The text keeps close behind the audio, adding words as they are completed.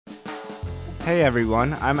Hey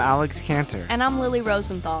everyone, I'm Alex Cantor. And I'm Lily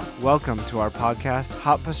Rosenthal. Welcome to our podcast,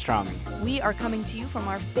 Hot Pastrami. We are coming to you from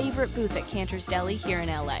our favorite booth at Cantor's Deli here in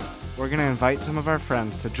LA. We're going to invite some of our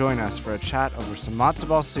friends to join us for a chat over some matzo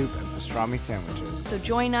ball soup and pastrami sandwiches. So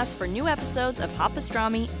join us for new episodes of Hot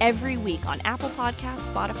Pastrami every week on Apple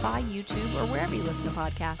Podcasts, Spotify, YouTube, or wherever you listen to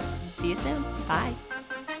podcasts. See you soon. Bye.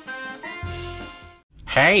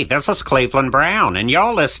 Hey, this is Cleveland Brown, and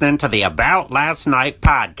you're listening to the About Last Night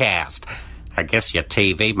podcast. I guess your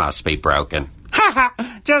TV must be broken. Ha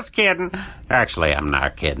ha! Just kidding. Actually, I'm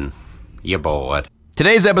not kidding. You're bored.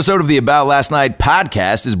 Today's episode of the About Last Night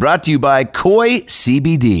podcast is brought to you by Koi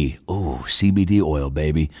CBD. Ooh, CBD oil,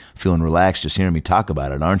 baby. Feeling relaxed just hearing me talk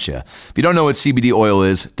about it, aren't you? If you don't know what CBD oil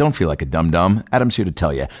is, don't feel like a dum-dum. Adam's here to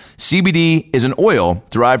tell you. CBD is an oil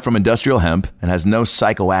derived from industrial hemp and has no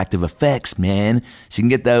psychoactive effects, man. So you can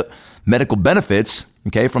get the medical benefits,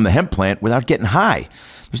 okay, from the hemp plant without getting high.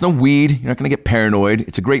 There's no weed. You're not going to get paranoid.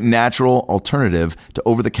 It's a great natural alternative to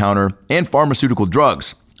over-the-counter and pharmaceutical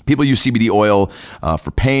drugs. People use CBD oil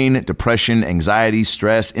for pain, depression, anxiety,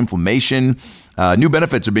 stress, inflammation. New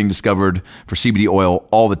benefits are being discovered for CBD oil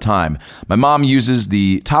all the time. My mom uses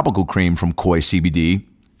the topical cream from Koi CBD,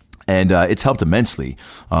 and it's helped immensely,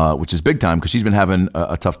 which is big time because she's been having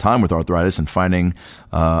a tough time with arthritis and finding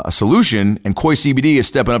a solution. And Koi CBD is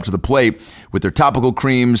stepping up to the plate with their topical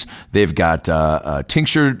creams. They've got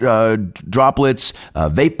tincture droplets,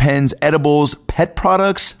 vape pens, edibles, pet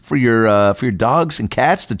products for your dogs and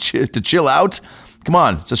cats to chill out. Come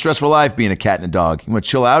on, it's a stressful life being a cat and a dog. You want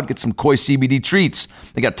to chill out? Get some Koi CBD treats.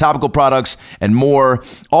 They got topical products and more.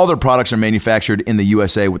 All their products are manufactured in the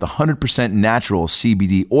USA with 100% natural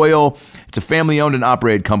CBD oil. It's a family-owned and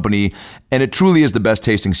operated company, and it truly is the best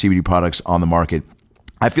tasting CBD products on the market.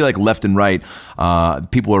 I feel like left and right,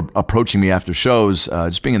 people are approaching me after shows,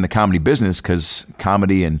 just being in the comedy business, because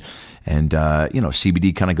comedy and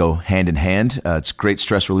CBD kind of go hand in hand. It's a great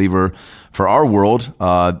stress reliever for our world.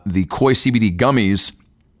 The Koi CBD gummies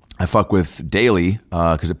I fuck with daily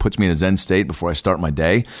because it puts me in a zen state before I start my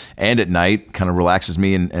day, and at night kind of relaxes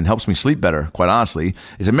me and helps me sleep better, quite honestly.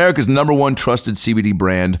 It's America's #1 trusted CBD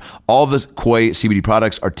brand. All the Koi CBD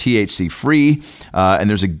products are THC free, and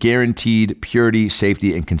there's a guaranteed purity,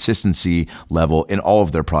 safety, and consistency level in all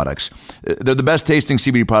of their products. They're the best tasting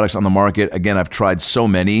CBD products on the market. Again, I've tried so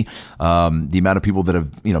many. The amount of people that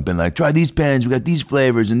have been like, try these pens, we got these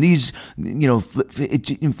flavors, and these, you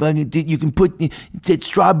can put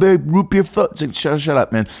strawberry root beer float. It's like, shut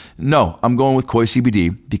up, man. No, I'm going with Koi CBD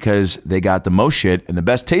because they got the most shit and the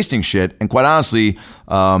best tasting shit. And quite honestly,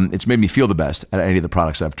 it's made me feel the best at any of the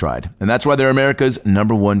products I've tried. And that's why they're America's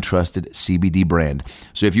 #1 trusted CBD brand.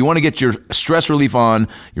 So if you want to get your stress relief on,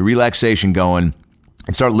 your relaxation going,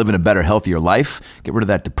 and start living a better, healthier life, get rid of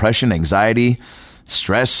that depression, anxiety,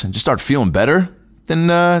 stress, and just start feeling better, then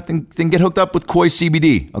get hooked up with Koi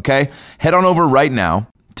CBD, okay? Head on over right now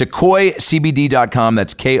to KoiCBD.com,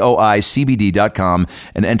 that's KoiCBD.com,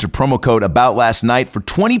 and enter promo code AboutLastNight for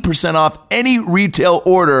 20% off any retail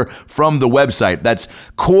order from the website. That's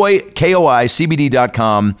KoiCBD.com,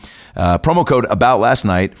 promo code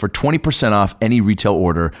AboutLastNight for 20% off any retail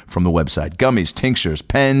order from the website. Gummies, tinctures,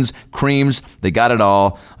 pens, creams, they got it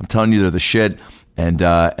all. I'm telling you, they're the shit. And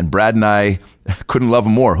Brad and I couldn't love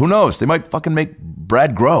them more. Who knows? They might fucking make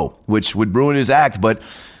Brad grow, which would ruin his act, but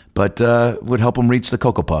would help him reach the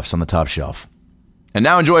Cocoa Puffs on the top shelf. And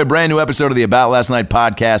now enjoy a brand new episode of the About Last Night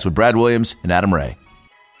podcast with Brad Williams and Adam Ray.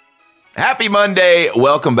 Happy Monday.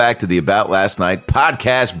 Welcome back to the About Last Night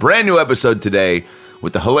podcast. Brand new episode today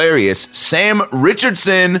with the hilarious Sam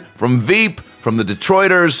Richardson from Veep, from the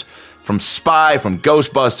Detroiters, from Spy, from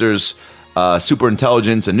Ghostbusters, Super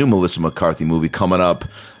Intelligence, a new Melissa McCarthy movie coming up.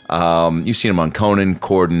 You've seen him on Conan,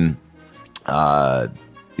 Corden.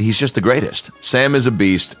 He's just the greatest. Sam is a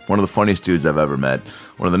beast, one of the funniest dudes I've ever met,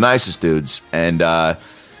 one of the nicest dudes, and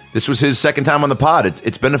this was his second time on the pod.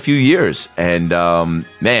 It's been a few years, and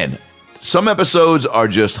man, some episodes are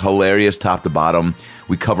just hilarious top to bottom.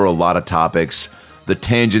 We cover a lot of topics. The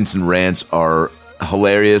tangents and rants are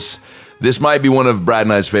hilarious. This might be one of Brad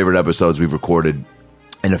and I's favorite episodes we've recorded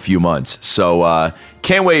in a few months. So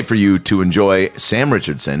can't wait for you to enjoy Sam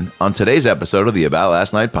Richardson on today's episode of the About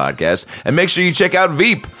Last Night podcast. And make sure you check out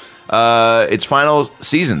Veep. Its final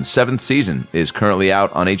season, 7th season, is currently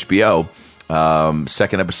out on HBO.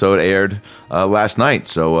 Second episode aired last night.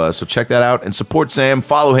 So check that out and support Sam.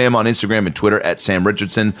 Follow him on Instagram and Twitter at Sam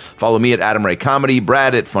Richardson. Follow me at Adam Ray Comedy,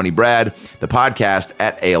 Brad at Funny Brad, the podcast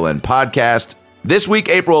at ALN Podcast. This week,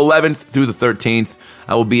 April 11th through the 13th,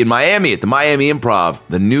 I will be in Miami at the Miami Improv,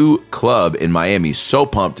 the new club in Miami. So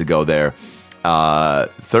pumped to go there.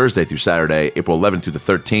 Thursday through Saturday, April 11th through the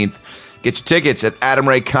 13th. Get your tickets at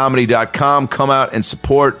adamraycomedy.com. Come out and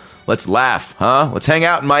support. Let's laugh, huh? Let's hang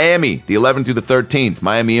out in Miami, the 11th through the 13th,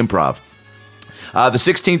 Miami Improv. The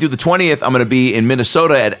 16th through the 20th, I'm going to be in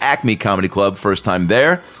Minnesota at Acme Comedy Club. First time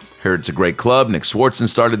there. Heard it's a great club. Nick Swartzen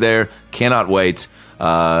started there. Cannot wait.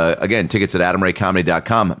 Again, tickets at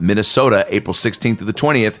adamraycomedy.com. Minnesota, April 16th through the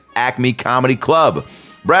 20th, Acme Comedy Club.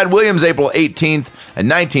 Brad Williams, April 18th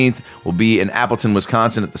and 19th, will be in Appleton,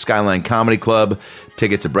 Wisconsin at the Skyline Comedy Club.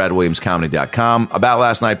 Tickets at bradwilliamscomedy.com.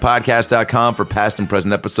 AboutLastNightPodcast.com for past and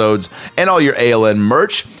present episodes and all your ALN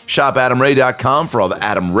merch. ShopAdamRay.com for all the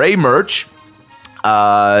Adam Ray merch.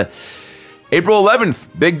 April 11th,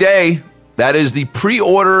 big day. That is the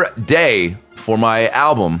pre-order day for my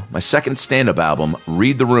album, my second stand-up album,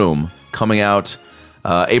 Read the Room, coming out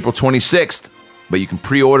April 26th. But you can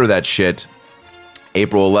pre-order that shit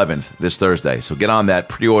April 11th, this Thursday. So get on that,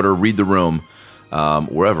 pre-order, Read the Room,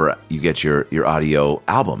 wherever you get your audio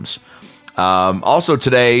albums. Also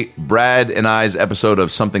today, Brad and I's episode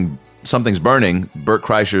of Something's Burning, Bert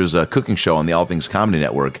Kreischer's cooking show on the All Things Comedy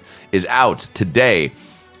Network, is out today,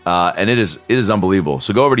 and it is unbelievable.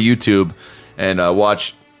 So go over to YouTube and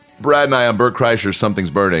watch Brad and I on Bert Kreischer's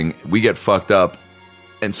Something's Burning. We get fucked up,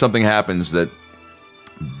 and something happens that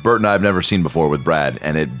Bert and I have never seen before with Brad,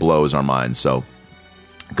 and it blows our minds. So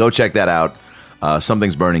go check that out.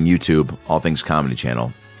 Something's Burning, YouTube, All Things Comedy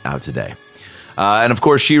Channel, out today. And of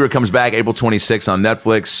course, She-Ra comes back April 26th on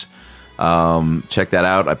Netflix. Check that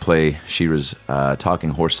out. I play She-Ra's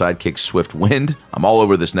talking horse sidekick, Swift Wind. I'm all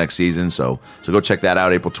over this next season, so go check that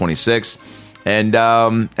out April 26th. And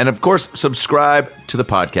of course, subscribe to the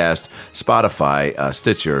podcast, Spotify,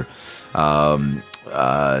 Stitcher, SoundCloud,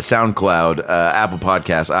 Apple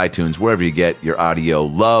Podcasts, iTunes, wherever you get your audio.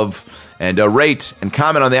 Love and rate and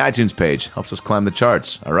comment on the iTunes page. Helps us climb the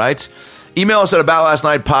charts. All right. Email us at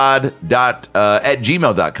aboutlastnightpod at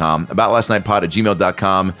gmail.com. Aboutlastnightpod at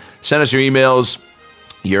gmail.com. Send us your emails,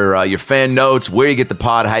 your fan notes, where you get the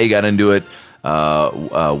pod, how you got into it,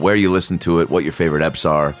 where you listen to it, what your favorite eps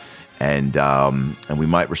are. And we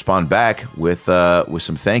might respond back with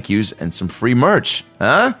some thank yous and some free merch.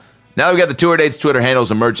 Huh? Now that we got the tour dates, Twitter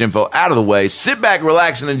handles, and merch info out of the way, sit back,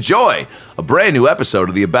 relax, and enjoy a brand new episode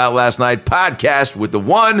of the About Last Night podcast with the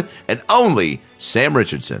one and only Sam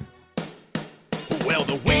Richardson. Well,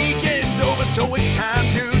 the weekend's over, so it's time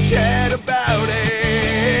to chat about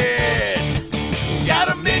it. Got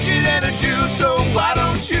a midget and a Jew, so why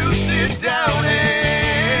don't you sit down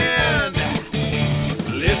and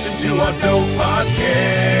listen to our dope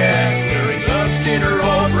podcast during lunch, dinner,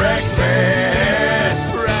 or breakfast.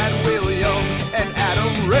 Brad Williams and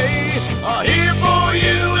Adam Ray are here for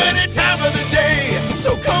you any time of the day.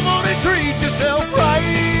 So come on and treat yourself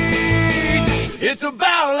right. It's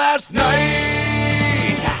About Last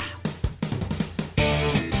Night.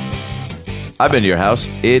 I've been to your house.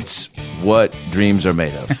 It's what dreams are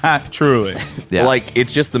made of. Truly. Yeah. Like,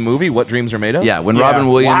 it's just the movie, What Dreams Are Made Of? Yeah, when Robin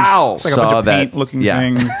Williams It's like a saw bunch of that, paint-looking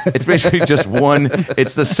things. It's basically just one.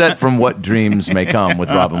 It's the set from What Dreams May Come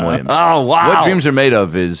with Robin Williams. Oh, wow. What Dreams Are Made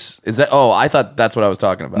Of is that? Oh, I thought that's what I was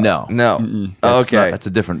talking about. No. Okay. that's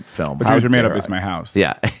a different film. What dreams are made of dare is my house.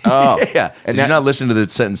 Yeah. Oh. Yeah. And Did you that- not listen to the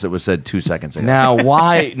sentence that was said 2 seconds ago? Now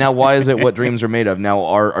why is it What Dreams Are Made Of? Now,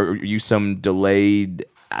 are you some delayed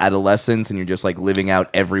adolescence and you're just like living out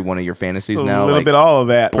every one of your fantasies A now? little like, bit all of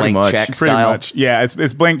that. blank much. check Pretty style? much. Yeah,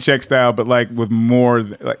 it's blank check style, but like with more,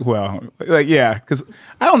 yeah, because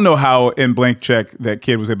I don't know how in blank check that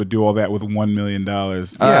kid was able to do all that with $1 million.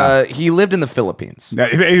 He lived in the Philippines.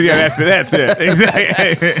 Yeah, that's it.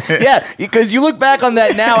 Exactly. Yeah, because you look back on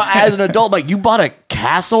that now as an adult, like you bought a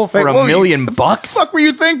castle for Like, $1 whoa, million the bucks. fuck were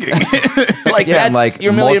you thinking? Like Yeah, that's and like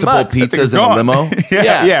your $1 million multiple bucks. pizzas in a Gone. limo.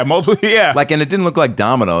 yeah, multiple. Yeah, Like, and it didn't look like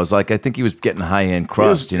Domino's. Like, I think he was getting high-end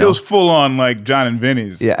crust, it was full on like John and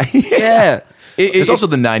Vinny's. Yeah. Yeah. It's also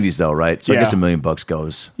the 90s, though, right? So I Yeah. guess $1 million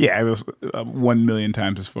goes. Yeah, it was 1 million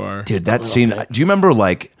times as far. Dude, that scene. Do you remember,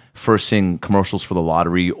 like, first seeing commercials for the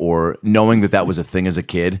lottery or knowing that was a thing as a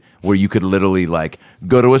kid where you could literally, like,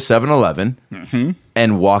 go to a 7-Eleven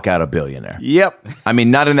and walk out a billionaire? Yep. I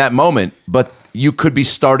mean, not in that moment, but you could be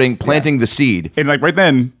planting the seed. And like right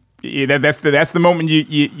then, that's the moment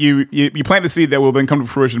you plant the seed that will then come to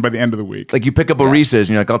fruition by the end of the week. Like, you pick up a Reese's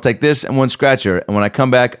and you're like, I'll take this and one scratcher. And when I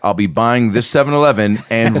come back, I'll be buying this 7-Eleven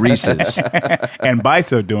and Reese's. And by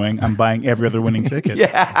so doing, I'm buying every other winning ticket.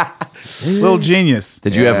 Yeah. Little genius.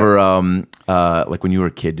 Did you ever, like when you were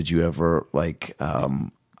a kid, did you ever, like,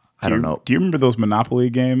 I don't know. Do you remember those Monopoly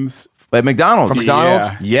games? At McDonald's. From McDonald's?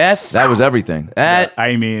 Yeah. Yes. That was everything.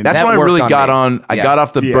 I mean, That's that when I worked really on got me. on. I Yeah. got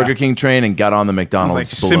off the Yeah. Burger King train and got on the it's McDonald's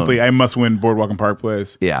like balloon. simply, I must win Boardwalk and Park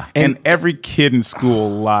Place. Yeah. And every kid in school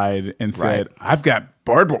lied and said, I've got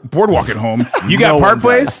Boardwalk at home. You got No Park one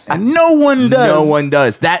Place? And no one does. No one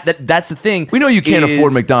does. That's the thing. We know you can't is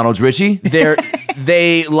afford McDonald's, Richie.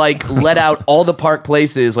 They like let out all the Park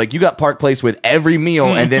Places. Like you got Park Place with every meal,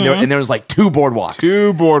 and then there was like 2 boardwalks.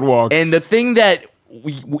 2 boardwalks. And the thing that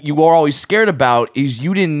you are always scared about is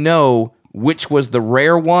you didn't know which was the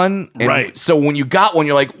rare one. And Right. So when you got one,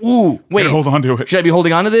 you're like, ooh, wait. Better hold on to it. Should I be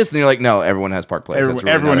holding on to this? And you're like, no, everyone has Park Place. That's really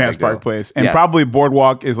Everyone not a has big deal. Park Place. And Yeah. probably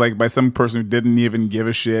Boardwalk is like by some person who didn't even give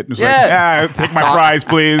a shit. It's Yeah. like, take my fries,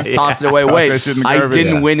 please. Toss it away. Toss Wait, that shit in the I garbage.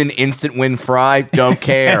 didn't win an instant win fry. Don't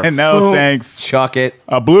care. No, Boom. thanks. Chuck it.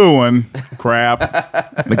 A blue one.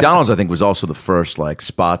 Crap. McDonald's, I think, was also the first like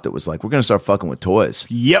spot that was like, we're gonna start fucking with toys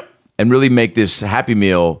Yep. and really make this Happy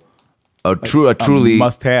Meal a truly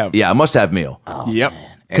must-have. Yeah, a must-have meal. Yep.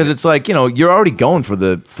 Because it's like, you're already going for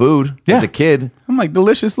the food as Yeah. a kid. I'm like,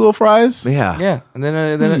 delicious little fries. Yeah. Yeah, and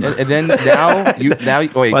then now you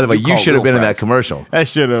wait. By the way, you call should have little been in that fries. commercial. I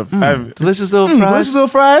should have. Delicious little Delicious little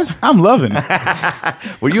fries. I'm loving.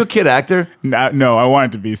 Were you a kid actor? No, I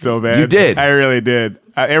wanted to be so bad. You did? I really did.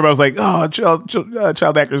 Everybody was like, "Oh,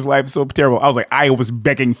 child actor's life is so terrible." I was like, I was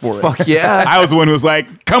begging for it. Fuck yeah. I was the one who was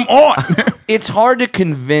like, "Come on." It's hard to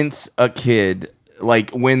convince a kid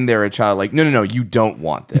like when they're a child, like no, you don't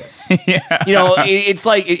want this. It's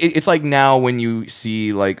like now when you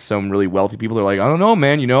see like some really wealthy people, they're like, I don't know,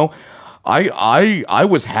 man. I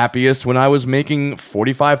was happiest when I was making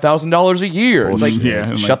 $45,000 a year. It's like,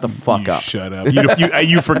 I'm shut like, the fuck you up. Shut up.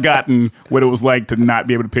 You've forgotten what it was like to not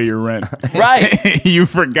be able to pay your rent. Right.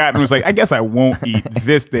 You've forgotten. It was like, I guess I won't eat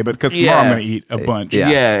this day, but because tomorrow I'm Yeah. going to eat a bunch.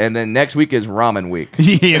 Yeah. And then next week is ramen week.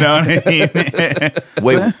 You know what I mean?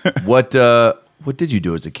 Wait, what did you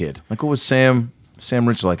do as a kid? Like, what was Sam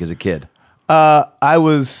Rich like as a kid? I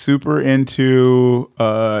was super into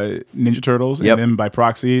Ninja Turtles, Yep. and then by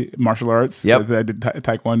proxy, martial arts. Yep. I did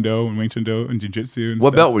Taekwondo and Wing Chun Do and Jiu Jitsu.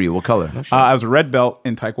 What belt were you? What color? I was a red belt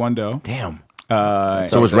in Taekwondo. Damn.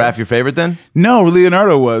 So was Raph your favorite then? No,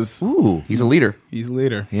 Leonardo was. Ooh. He's a leader. He's a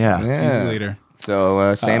leader. Yeah. He's a leader.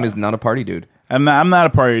 So Sam is not a party dude. I'm not a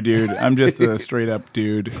party dude. I'm just a straight up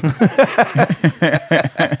dude. Do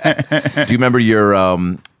you remember your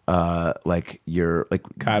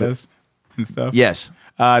Katas and stuff. Yes.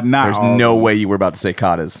 Not There's all of no them. way you were about to say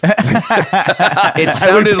katas. It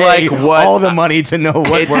sounded Pay like what? all the money to know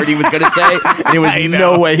what word he was going to say, and there was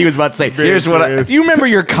no way he was about to say. Here's what I- Do you remember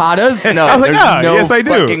your katas? No, I was like, there's oh, no yes, I do.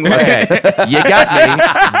 fucking way. Okay, you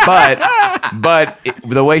got me, but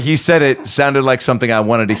the way he said it sounded like something I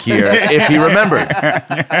wanted to hear if he remembered.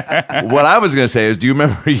 What I was going to say is, do you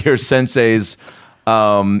remember your sensei's?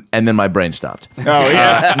 And then my brain stopped. Oh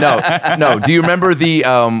yeah. No. Do you remember the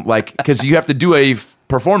because you have to do a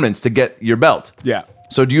performance to get your belt? Yeah.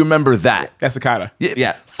 So do you remember that? That's a kata.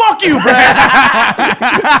 Yeah. Fuck you, Brad.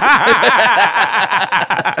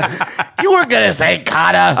 You were going to say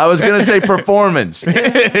kata. I was gonna say performance. Do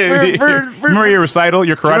you Remember your recital,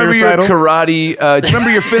 your karate remember your recital? karate? Do you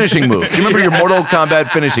remember your finishing move? Do you remember your Mortal Kombat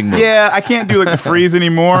finishing move? Yeah, I can't do like the freeze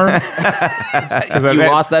anymore. You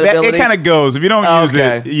lost that ability? It kind of goes. If you don't use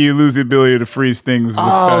Okay. it, you lose the ability to freeze things with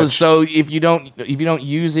Oh, touch. so if you don't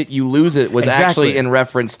use it, you lose it was Exactly. actually in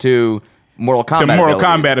reference to Mortal Kombat Mortal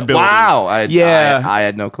Kombat abilities. Wow. Yeah. I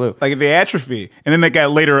had no clue. Like they atrophy, and then that got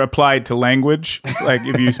later applied to language. Like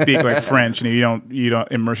if you speak like French and you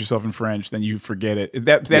don't immerse yourself in French, then you forget it.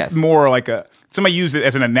 That's Yes. more like somebody used it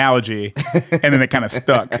as an analogy, and then it kind of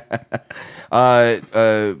stuck.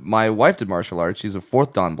 My wife did martial arts. She's a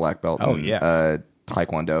 4th Dan black belt. Oh, in, yes.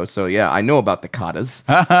 Taekwondo. So yeah, I know about the katas.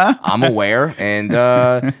 I'm aware, and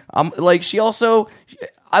I'm like she also.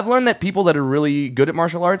 I've learned that people that are really good at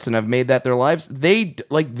martial arts and have made that their lives, they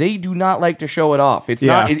do not like to show it off. It's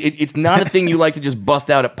Yeah. not. It's not a thing you like to just bust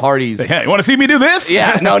out at parties. Yeah, you want to see me do this?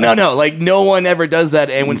 Yeah, no. Like no one ever does that.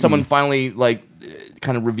 And when someone finally like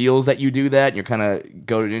kind of reveals that you do that, and you're kind of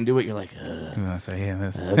goaded into it, you're like, So, yeah,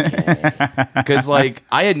 this. because like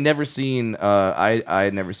I had never seen I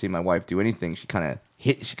had never seen my wife do anything. She kind of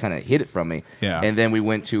hid it from me. Yeah. And then we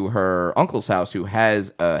went to her uncle's house who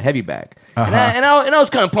has a heavy bag. And I was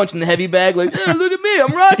kind of punching the heavy bag like, look at me,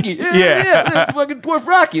 I'm Rocky. Yeah. Fucking dwarf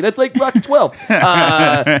Rocky. That's like Rocky 12.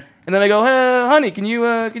 And And then I go, hey, honey, can you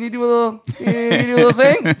do a little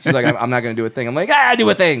thing? She's like, I'm not going to do a thing. I'm like, do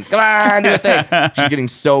a thing. Come on, do a thing. She's getting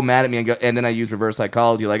so mad at me. And then I use reverse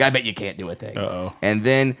psychology. Like, I bet you can't do a thing. Uh-oh. And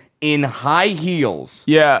then in high heels,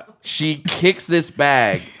 Yeah. she kicks this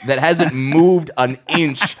bag that hasn't moved an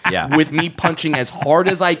inch with me punching as hard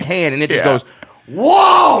as I can. And it just goes,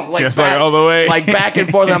 whoa! Like Just like all the way. Like back and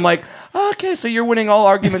forth. And I'm like, okay, so you're winning all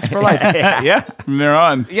arguments for life. Yeah. From there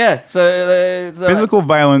on. Yeah. So Physical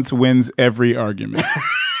violence wins every argument.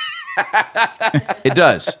 It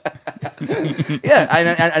does. yeah,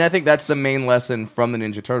 and I think that's the main lesson from the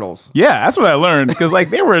Ninja Turtles. Yeah, that's what I learned. Because like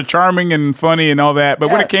they were charming and funny and all that, but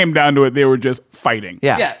when Yeah. it came down to it, they were just fighting.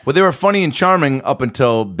 Yeah. Yeah. Well, they were funny and charming up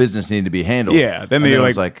until business needed to be handled. Yeah, then And they it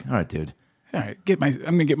was like- all right, dude. All right, I'm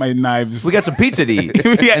gonna get my knives. We got some pizza to eat.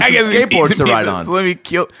 yeah, and I guess some skateboards to ride on. So let me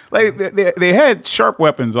kill. Like they had sharp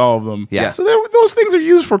weapons, all of them. Yeah. So those things are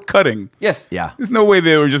used for cutting. Yes. Yeah. There's no way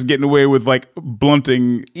they were just getting away with like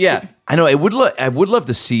blunting. Yeah. I know. I would love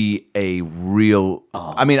to see a real.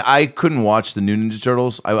 I mean, I couldn't watch the new Ninja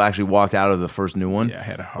Turtles. I actually walked out of the first new one. Yeah, I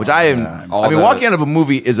had a hard which I am. time. I mean, walking out of a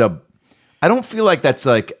movie is a. I don't feel like that's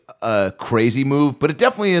like a crazy move, but it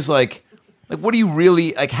definitely is like. Like, what do you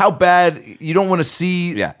really like? How bad you don't want to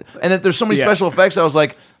see? Yeah. And that there's so many Yeah. special effects. I was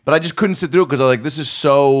like, but I just couldn't sit through it because I was like, this is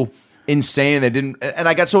so insane. They didn't, and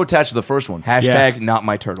I got so attached to the first one. Hashtag not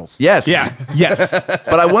my turtles. Yes. Yeah. Yes.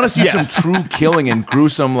 But I want to see Yes. some true killing and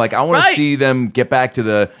gruesome. Like I want Right. to see them get back to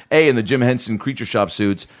the in the Jim Henson Creature Shop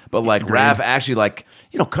suits, but like Raph actually like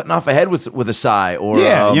cutting off a head with a sai or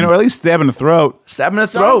yeah. Or at least stabbing the throat. stabbing the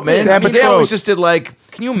throat, man. Something. I mean, they Stab a always throat. just did like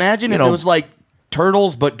Can you imagine if know- it was like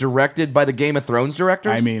Turtles but directed by the Game of Thrones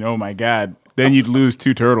directors? I mean, oh my god. Then you'd lose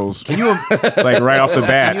 2 turtles. Can you? Like right off the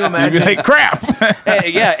bat. you You'd be imagine? like, crap.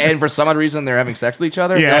 Yeah, and for some odd reason they're having sex with each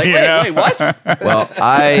other. Yeah, You're yeah. like, wait, what? Well,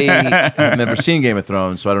 I have never seen Game of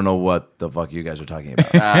Thrones, so I don't know what the fuck you guys are talking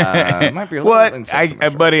about. It might be a little What?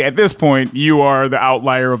 incestuous. Buddy, at this point, you are the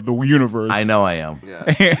outlier of the universe. I know I am.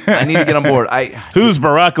 I need to get on board. Who's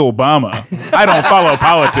Barack Obama? I don't follow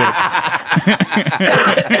politics.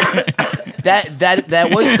 That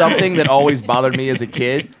was something that always bothered me as a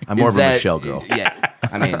kid. I'm more is of a that- Michelle girl. Yeah,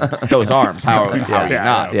 I mean those arms. How are you Yeah,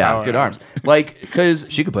 not? yeah. Good arms. Like because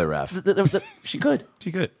She could play Raph. she could.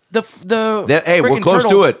 She good. The Hey, we're friggin' close to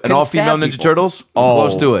turtles it. An can all-female stab Ninja people. Turtles. We're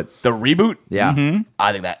close to it. The reboot. Yeah.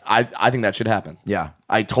 I think that I think that should happen. Yeah.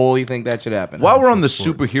 I totally think that should happen. While we're on the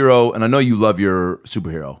superhero, and I know you love your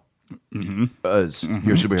superhero. Your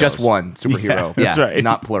superheroes. Just one superhero. That's Yeah. right.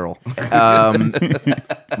 Not plural.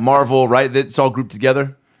 Marvel, right? It's all grouped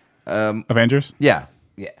together. Avengers? Yeah.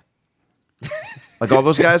 Yeah. Like all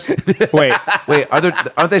those guys. Wait. Wait,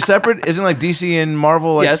 aren't they separate? Isn't like DC and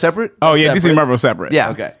Marvel like Yes. separate? Oh, yeah, DC Separate. and Marvel separate. Yeah.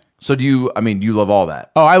 Okay. So do you? I mean, you love all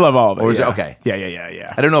that. Oh, I love all of it. Or is it- yeah. okay.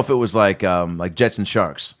 Yeah. I don't know if it was like Jets and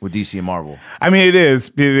Sharks with DC and Marvel. I mean, it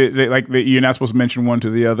is you're not supposed to mention one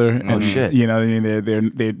to the other. And, shit. You know, I mean,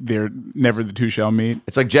 they're never the two shall meet.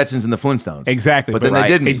 It's like Jetsons and the Flintstones. Exactly. But then they Right.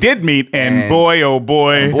 didn't. They did meet, and boy, oh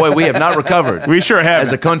boy, Boy, we have not recovered. we sure have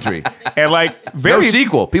as a country. And like No very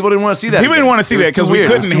sequel. People didn't want to see that. People didn't again. want to see It that was too because we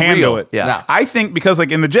weird. It was couldn't too handle real. it. Yeah. No. I think because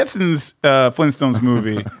like in the Jetsons Flintstones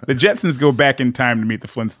movie, the Jetsons go back in time to meet the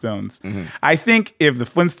Flintstones. I think if the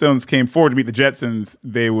Flintstones came forward to meet the Jetsons,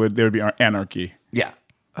 there would be anarchy. Yeah.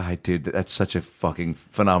 Dude, that's such a fucking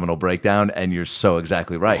phenomenal breakdown, and you're so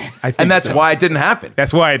exactly right. think And that's so. why it didn't happen.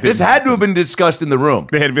 That's why it This didn't had to have been discussed in the room.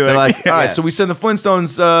 They had to be They're like, all right, Yeah. so we send the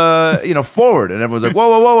Flintstones, forward, and everyone's like,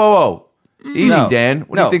 whoa. Easy, No. Dan.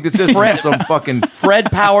 What do No. you think this is? Fred- Some fucking.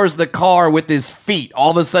 Fred powers the car with his feet. All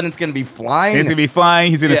of a sudden, it's going to be flying. He's gonna be flying.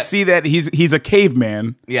 He's gonna Yeah. see that he's a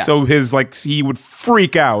caveman. Yeah. So he would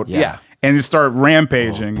freak out. Yeah. And just start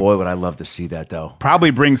rampaging. Boy, would I love to see that though.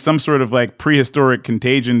 Probably bring some sort of like prehistoric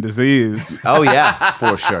contagion disease. Oh yeah,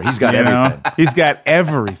 for sure. He's got You know, everything. he's got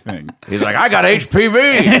everything. He's like, I got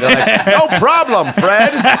HPV. They're like, no problem,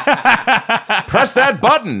 Fred. Press that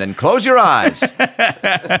button and close your eyes.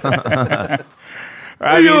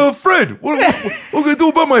 Hey, Fred, what we gonna do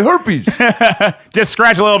about my herpes? Just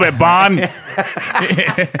scratch a little bit, Bond.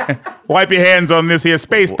 Wipe your hands on this here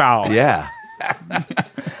space towel. Yeah.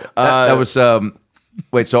 That was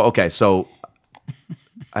wait, so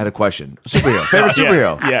I had a question. Superhero. Favorite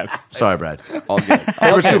superhero. Yes. Sorry, Brad. All good.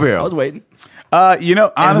 Favorite superhero. I was waiting.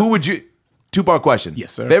 And who would you 2-part question.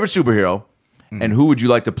 Yes, sir. Favorite superhero and who would you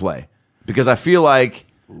like to play? Because I feel like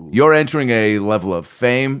you're entering a level of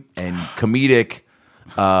fame and comedic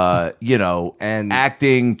And-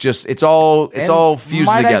 acting. Just it's all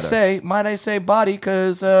fused together. Might I say, body,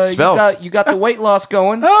 because Svelte. you got the weight loss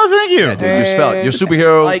going. Oh, thank you. Yeah, dude, you're svelte. You're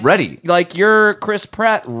superhero ready. Like you're Chris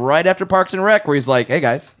Pratt right after Parks and Rec, where he's like, "Hey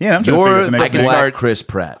guys, Yeah, I'm trying to figure out You're the the next can thing. black start- Chris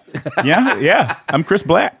Pratt. Yeah. I'm Chris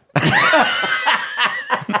Black.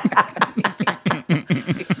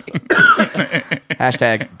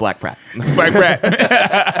 hashtag Black Pratt." Black Pratt. Say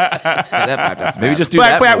that 5 times Maybe fast. just do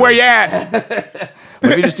Black that. Pratt, movie. where you at?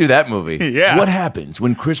 Maybe just do that movie. Yeah. What happens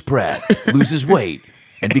when Chris Pratt loses weight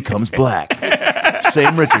and becomes black?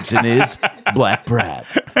 Sam Richardson is Black Pratt.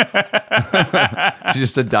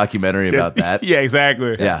 Just a documentary about that. Yeah,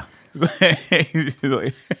 exactly. Yeah.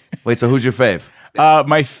 Like, Wait, so who's your fave?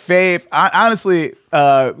 my fave, honestly,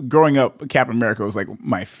 growing up, Captain America was like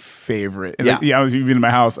my favorite. And Yeah. I was even in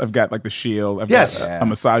my house. I've got like the shield. I've Yes. got a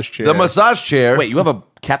massage chair. The massage chair. Wait, you have a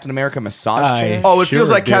Captain America massage chair? Oh, it feels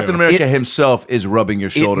Sure like do. Captain America himself is rubbing your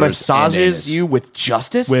It shoulders. and massages anus. you with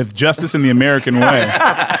justice? with justice in the American way.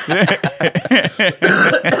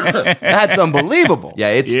 That's unbelievable. Yeah,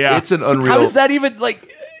 it's an unreal. How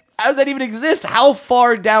does that even exist? How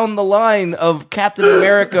far down the line of Captain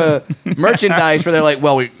America merchandise where they're like,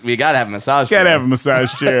 well, we gotta have a massage chair. Gotta have a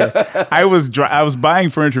massage chair. I was buying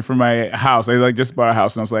furniture for my house. I like just bought a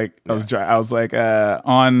house, and I was like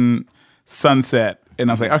on Sunset, and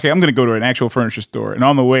I was like, okay, I'm gonna go to an actual furniture store. And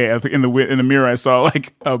on the way, I think in the mirror, I saw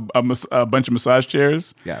like a bunch of massage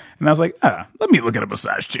chairs. Yeah. and I was like, let me look at a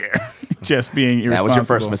massage chair. Just being irresponsible. That was your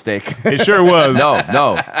first mistake. It sure was.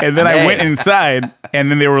 No. And then I went inside,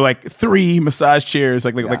 and then there were like 3 massage chairs,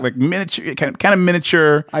 like miniature, kind of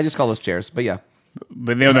miniature. I just call those chairs, but yeah.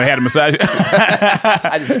 But they had a massage.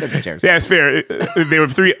 They're just chairs. Yeah, it's fair. There were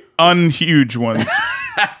 3 unhuge ones.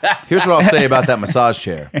 Here's what I'll say about that massage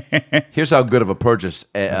chair. Here's how good of a purchase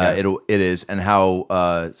it is, and how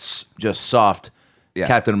just soft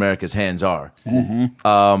Captain America's hands are.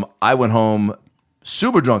 I went home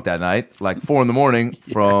super drunk that night, like 4 a.m.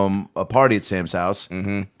 from a party at Sam's house.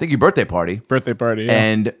 I think your birthday party. Birthday party, yeah.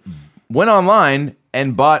 And went online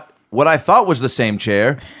and bought what I thought was the same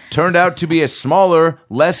chair. Turned out to be a smaller,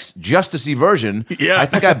 less justicey version. Yeah. I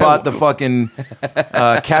think I bought the fucking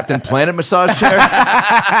Captain Planet massage chair.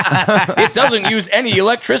 It doesn't use any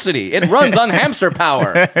electricity. It runs on hamster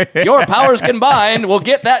power. Your powers combined will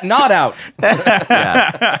get that knot out.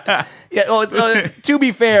 Yeah. Well, to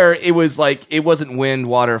be fair, it wasn't wind,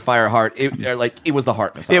 water, fire, heart. It was the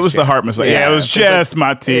heart massage. It was the heart massage. Yeah, it was just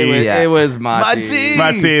my tea. It was my tea.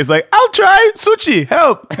 My tea is like, I'll try Suchi,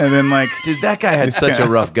 help. And then like, Dude, that guy had such a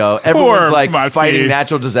rough go. Everyone's like Mati. fighting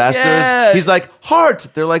natural disasters. Yeah. He's like, heart.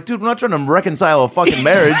 They're like, dude, we're not trying to reconcile a fucking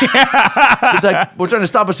marriage. He's like, we're trying to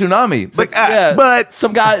stop a tsunami. It's like, Yeah, but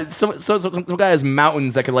some guy has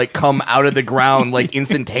mountains that could like come out of the ground like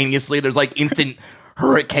instantaneously. There's like instant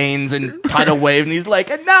hurricanes and tidal wave, and he's like,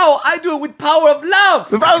 and now I do it with power of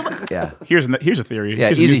love. yeah. here's a theory. Yeah,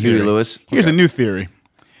 Here's a easy, new Huey theory. Lewis. Here's a new theory.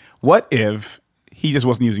 What if he just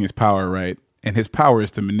wasn't using his power right, and his power is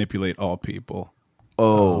to manipulate all people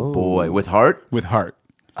Oh boy, with heart. with heart?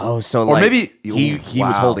 Oh, so Or like maybe- he Wow.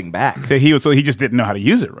 was holding back. So he just didn't know how to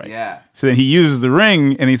use it right. Yeah. So then he uses the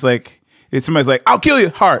ring, and he's like, somebody's like, I'll kill you,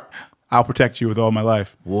 heart. I'll protect you with all my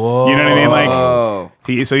life. Whoa. You know what I mean? Like,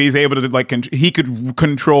 he's able to like he could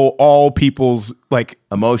control all people's like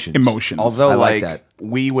Emotions. Although I like like that.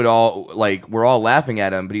 we're all laughing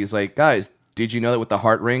at him, but he's like, guys, did you know that with the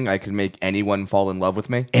heart ring I could make anyone fall in love with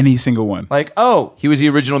me? any single one. Like, oh, He was the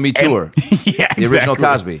original Me Too'er. Yeah, The original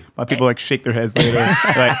Cosby. A lot of people like shake their heads later.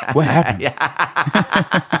 Like, what happened?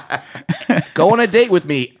 go on a date with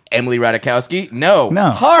me, Emily Ratajkowski. No, No.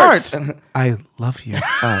 heart. I love you.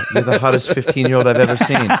 You're the hottest 15-year-old I've ever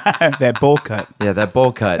seen. That bowl cut. Yeah, that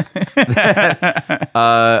bowl cut.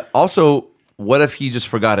 Also, what if he just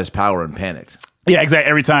forgot his power and panicked? Yeah, exactly.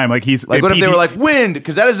 Every time, like he's Like, what if they were like wind?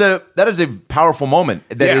 Because that is a powerful moment.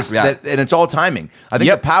 That Yeah. is, Yeah. that, and it's all timing. I think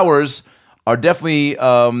Yep. the powers are definitely,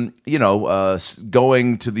 going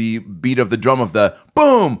to the beat of the drum of the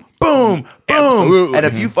boom, boom, boom. Absolutely. And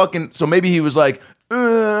if you so maybe he was like,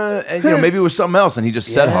 and maybe it was something else, and he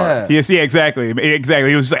just said hard. Yes, yeah, exactly.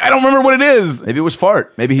 He was like, I don't remember what it is. Maybe it was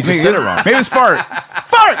fart. Maybe he just said it wrong. Maybe it's fart.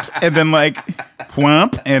 Fart! And then like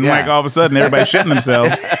plump, and Yeah. like all of a sudden everybody's shitting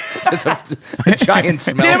themselves. Just a giant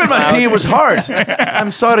smell. Damn it, my cloud. tea was hard.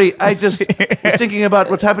 I'm sorry. I just was thinking about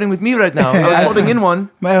what's happening with me right now. I was holding in one.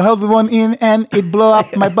 I held one in and it blew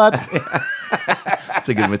up my butt. That's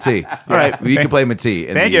a good Matee. All right, you can play Matee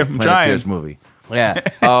in Thank the you. I'm Planeteers trying. movie. Yeah.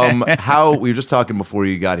 How we were just talking before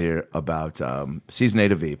you got here about season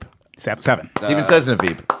 8 of Veep. 7. Steven Sesna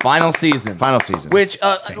Veep. Final season. Which,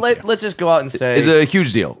 let's just go out and say, Is a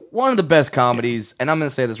huge deal. one of the best comedies, and I'm going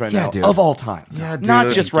to say this right now, dude. of all time. Yeah, dude.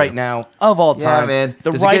 Not just right now, of all Yeah, time. man.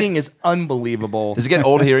 The Does it writing get- is unbelievable. Does it get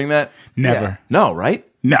old hearing that? Never. Yeah. No, right?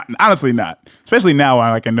 No, honestly not. Especially now,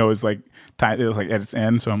 I know it's like time. It was like at its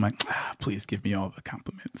end, so I'm like, please give me all the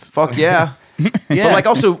compliments. Fuck yeah. Yeah. But like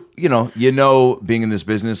also, being in this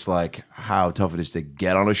business, like how tough it is to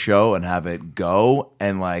get on a show and have it go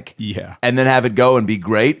and like Yeah. and then have it go and be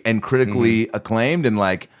great and critically acclaimed and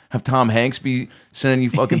like have Tom Hanks be sending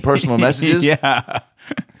you fucking personal messages. Yeah.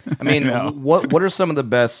 I mean, know. what are some of the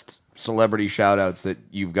best celebrity shout outs that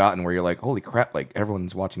you've gotten where you're like, holy crap, like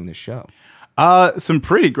everyone's watching this show? Some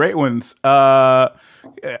pretty great ones.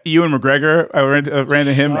 Ewan McGregor, I ran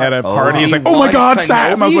into him at a party. He's like, "Oh my Obi-Wan God,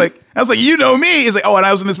 Sam!" I was Kenobi? like, "You know me?" He's like, "Oh," and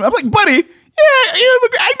I was in this. I'm like, "Buddy, yeah, Ewan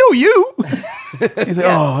McGregor, I know you." He's like,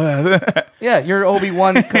 "Oh, Yeah, you're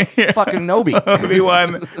Obi-Wan fucking Nobi.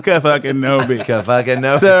 Obi-Wan Kenobi, Fucking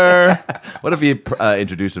no. sir. What if he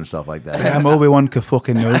introduced himself like that? I'm Obi-Wan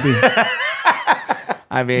Kenobi."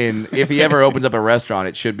 I mean, if he ever opens up a restaurant,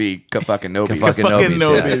 it should be fucking Nobi. Fucking Fucking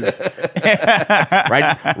Nobis, Nobis.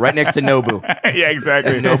 right next to Nobu. Yeah,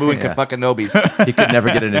 exactly. Nobu and fucking Nobis. He could never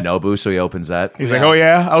get into Nobu, so he opens that. He's like, "Oh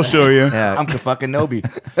yeah, I'll show you." Yeah. I'm fucking Nobi.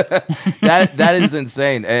 that is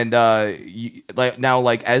insane. And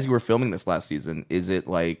like as you were filming this last season, is it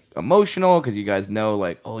like emotional because you guys know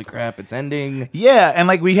like, holy crap, it's ending? Yeah, and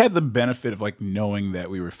like we had the benefit of like knowing that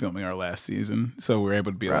we were filming our last season, so we were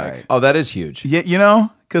able to be like, Oh, that is huge. yeah,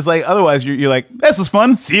 because like otherwise you're like, "This was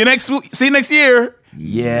fun. See you next year."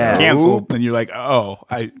 Yeah. Canceled, and you're like, "Oh,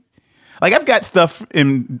 I've got stuff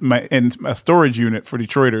in my storage unit for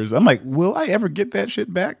Detroiters. I'm like, will I ever get that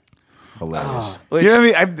shit back?" Hilarious. Which, You know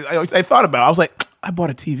what I mean? I thought about it. I was like, I bought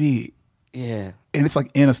a TV, yeah. and it's like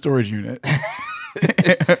in a storage unit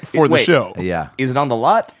for the Wait. show. Yeah. Is it on the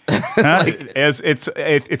lot? Huh? As it's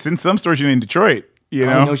in some storage unit in Detroit. You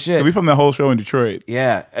know, no shit. We filmed the whole show in Detroit.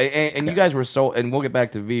 Yeah, and you guys were so, and we'll get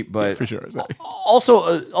back to Veep, but For sure. Sorry.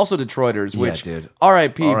 also Detroiters, which dude.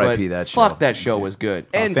 R.I.P. R.I.P. But that show. fuck, that show was good.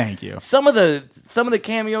 And thank you. Some of the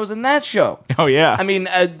cameos in that show. Oh yeah. I mean,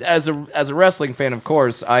 as a wrestling fan, of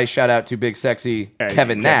course, I shout out to Big Sexy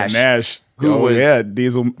Kevin Nash. Who was-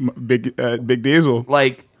 Diesel, big Diesel.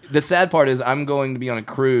 Like, the sad part is I'm going to be on a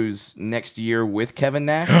cruise next year with Kevin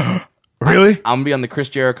Nash. Really? I'm gonna be on the Chris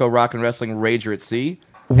Jericho Rock and Wrestling Rager at Sea.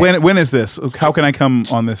 When is this? How can I come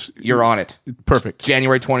on this? You're on it. Perfect.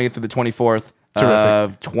 January 20th through the 24th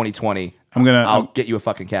of 2020. I'll get you a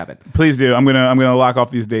fucking cabin. Please do. I'm gonna lock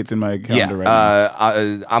off these dates in my calendar right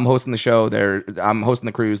now. I'm hosting the show. I'm hosting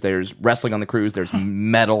the cruise. There's wrestling on the cruise. There's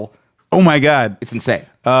metal. Oh my God. It's insane.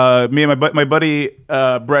 Me and my buddy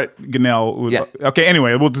Brett Gunnell. Yeah. Okay.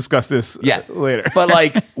 Anyway, we'll discuss this Yeah, later. But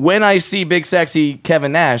like when I see Big Sexy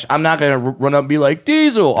Kevin Nash, I'm not gonna run up and be like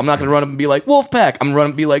Diesel. I'm not gonna run up and be like Wolfpack. I'm gonna run up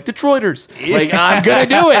and be like Detroiters. Like I'm gonna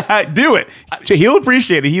do it. Do it. He'll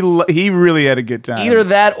appreciate it. He really had a good time. Either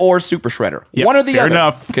that or Super Shredder. Yep, One or the fair other.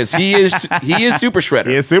 enough. Because he is Super Shredder.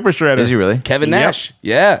 He is Super Shredder. Is he really? Kevin Yep. Nash.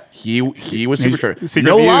 Yeah, he was Super Shredder. Secret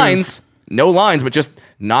No views. lines, but just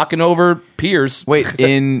knocking over peers. Wait,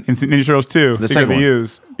 in in Ninja Turtles 2, The Secret second of the one.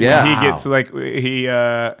 Use. Yeah. He gets like he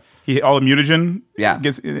all the mutagen Yeah.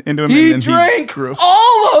 gets into him. He and then drank grew.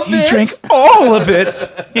 all of He it. drank all of it.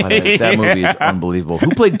 Oh, that movie is unbelievable.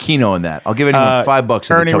 Who played Keno in that? I'll give anyone $5. if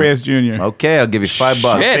they Ernie tell me- Reyes Jr. Okay, I'll give you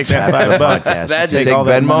 $5. Shit. Take that After the $5. podcast. That You take take all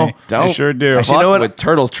that Venmo. money. Don't. I sure do. Actually, you know Fuck what? with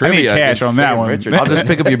Turtles trivia. cash on against that Sam one. Richards. I'll just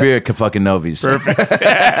pick up your beer at fucking Novi's.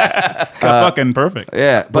 Fucking perfect.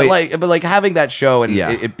 Yeah, but Wait. like having that show and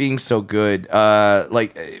Yeah. it being so good.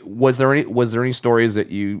 Was there any stories that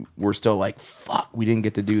you were still like, fuck, we didn't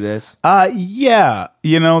get to do this? Yeah,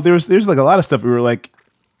 there's like a lot of stuff we were like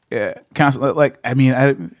constantly like. I mean,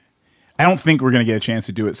 I don't think we're gonna get a chance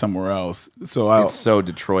to do it somewhere else. So I'll, It's so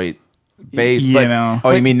Detroit based. you but know.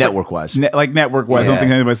 Oh, you mean network-wise? Like network wise, I don't Yeah.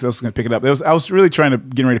 think anybody else is going to pick it up. I was really trying to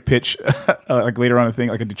get ready to pitch like later on a thing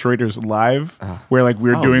like a Detroiters live where like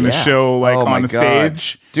we're doing the yeah. show like Oh, my on the God.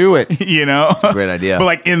 stage. Do it. Great idea. But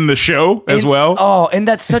like in the show as And- well. Oh, and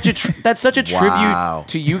that's such a Wow. tribute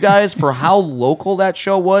to you guys for how local that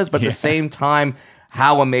show was, but at the same time,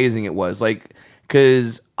 how amazing it was. Like,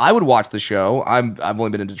 because I would watch the show. I've only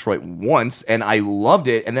been in Detroit once, and I loved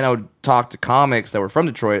it. And then I would talk to comics that were from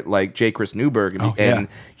Detroit, like J. Chris Newberg, and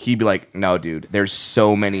he'd be like, "No, dude, there's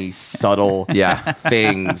so many subtle Yeah.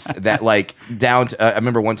 things that like down to." I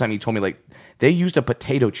remember one time he told me like they used a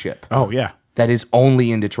potato chip Oh yeah, that is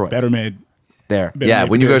only in Detroit. better made. There. Better Yeah, made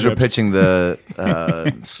when you guys potato were chips. pitching the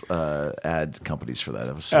ad companies for that,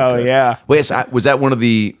 it was so Oh good. yeah. Wait, so was that one of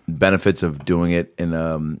the benefits of doing it in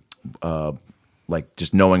like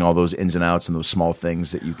just knowing all those ins and outs and those small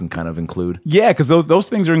things that you can kind of include? Yeah, because those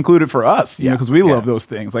things are included for us, you know, because we love those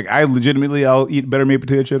things. Like I'll eat Better Made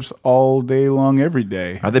potato chips all day long, every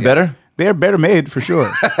day. Are they better? They're better made for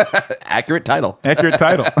sure. Accurate title. Accurate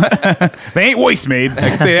title. They ain't waste made. I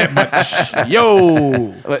can say that much.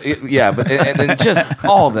 Yo. But and then just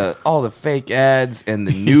all the fake ads and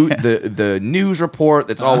the news report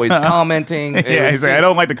that's always commenting. Yeah, he's like, I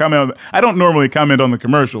don't like to comment. I don't normally comment on the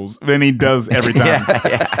commercials. Then he does every time.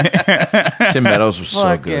 Tim Meadows was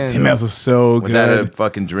so good. Tim Meadows was so good. Was that a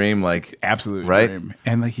fucking dream? Like, absolute right? dream.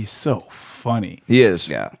 And like he's so funny. He is.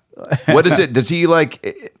 Yeah. What is it? Does he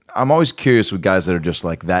like? I'm always curious with guys that are just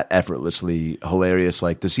like that effortlessly hilarious.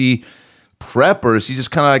 Like, does he prep or does he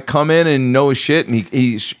just kind of like come in and know his shit and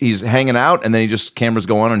he's hanging out and then he just cameras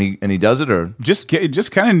go on and he does it, or just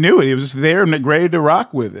kind of knew it. He was just there and ready to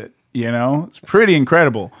rock with it. You know, it's pretty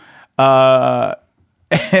incredible. Yeah,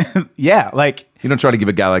 like. You don't try to give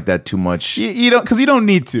a guy like that too much. You don't, because you don't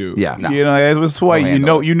need to. Yeah, no. You know, that's why you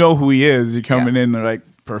know who he is. You're coming in and they're like,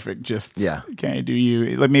 perfect. Just can I do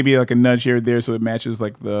you like maybe like a nudge here or there so it matches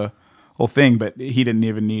like the whole thing, but he didn't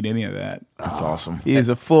even need any of that. That's awesome. He's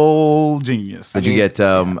a full genius. Did you get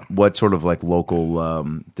what sort of like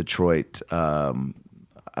local Detroit? I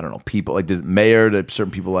don't know, people like did mayor to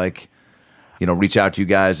certain people like reach out to you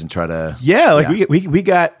guys and try to we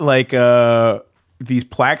got like these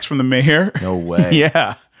plaques from the mayor. No way.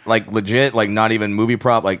 Yeah, like legit, like not even movie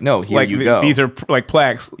prop. Like no, here like you go. These are like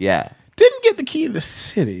plaques. Yeah. Didn't get the key to the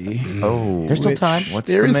city. Oh, there's still time.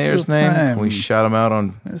 What's the mayor's name? Can we shout him out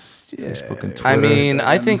on Facebook and Twitter? I mean,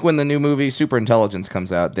 I think when the new movie Superintelligence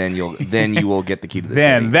comes out, then you will get the key to the city.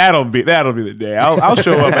 Then that'll be the day. I'll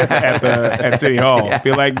show up at City Hall. Yeah.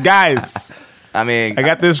 Be like, guys. I mean, I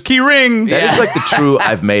got this key ring. That is like the true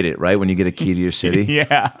I've made it, right? When you get a key to your city.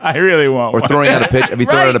 Yeah, I really want one. Or throwing out a pitch. Have you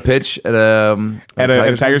thrown out a pitch at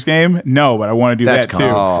a Tigers game? No, but I want to do that too.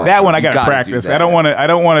 That one I got to practice. I don't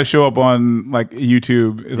want to show up on like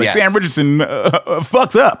YouTube. It's like Sam Richardson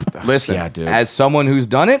fucks up. Listen, dude. As someone who's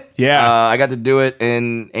done it, I got to do it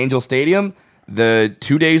in Angel Stadium. The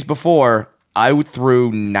 2 days before, I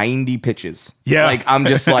threw 90 pitches. Yeah. Like, I'm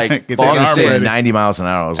just like, fuck this. 90 miles an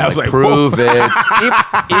hour. I was like, prove it.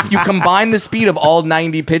 If you combine the speed of all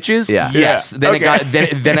 90 pitches, yes. Then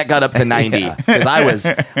it got up to 90. Because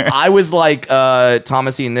I was like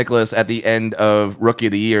Thomas Ian Nicholas at the end of Rookie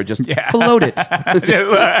of the Year, just float it.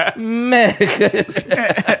 That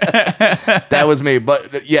was me.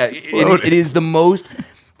 But yeah, it is the most...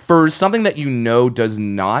 For something that does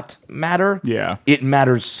not matter, it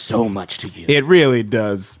matters so much to you. It really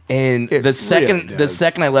does. And the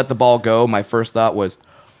second I let the ball go, my first thought was,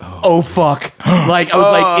 oh fuck. Like I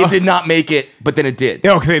was like, it did not make it, but then it did.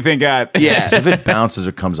 Okay, thank God. Yeah. If it bounces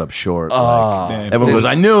or comes up short, everyone goes,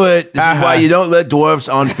 I knew it. This is why you don't let dwarfs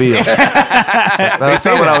on field. That's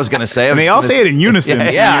not what I was going to say. And they all say it in unison.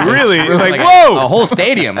 Yeah. So really like whoa. A whole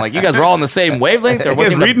stadium. Like you guys were all on the same wavelength. There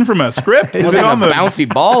wasn't reading from a script. It wasn't a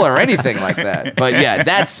bouncy ball or anything like that. But yeah,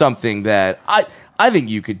 that's something that I think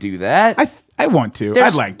you could do that. I want to.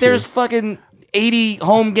 I'd like to. There's fucking 80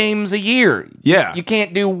 home games a year. Yeah. You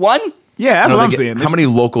can't do one? Yeah, that's what I'm saying. How many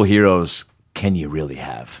local heroes can you really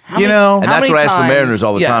have? You know, and that's what I ask the Mariners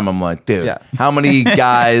all the time. I'm like, dude, how many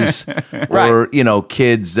guys or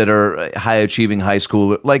kids that are high achieving high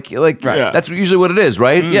school, that's usually what it is,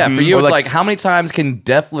 right? Yeah, for you, it's like how many times can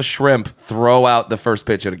Def LaShrimp throw out the first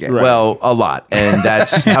pitch of a game? Right. Well, a lot, and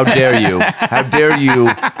that's how dare you? How dare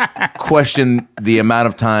you question the amount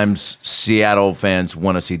of times Seattle fans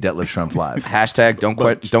want to see Detlef Schrempf live? Hashtag don't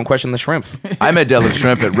question the shrimp. I met Detlef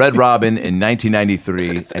Schrempf at Red Robin in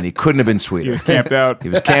 1993, and he couldn't have been sweeter. He was camped out. He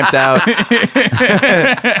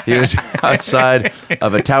was outside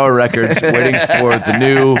of a Tower Records waiting for the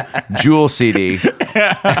new Jewel CD.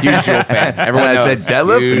 Huge Jewel fan. Everyone knows. I said,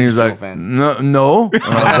 Detlef? And he was like, no. And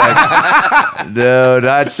I was like, dude,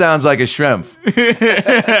 that sounds like a shrimp.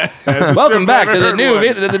 Welcome back to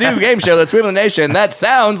the new game show that's sweeping the nation. That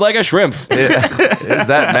sounds like a shrimp. Is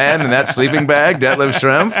that man in that sleeping bag, Detlef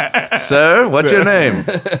Schrempf? Sir, what's your name?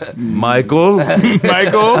 Michael.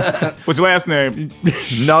 Michael? What's your last name?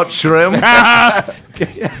 Not Shrimp.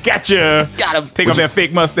 Gotcha. Got him. Take off that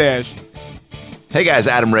fake mustache. Hey guys,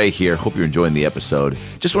 Adam Ray here. Hope you're enjoying the episode.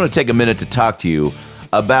 Just want to take a minute to talk to you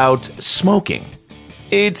about smoking.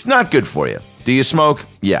 It's not good for you. Do you smoke?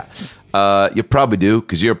 Yeah. You probably do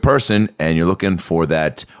because you're a person and you're looking for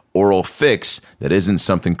that oral fix that isn't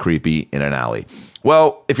something creepy in an alley.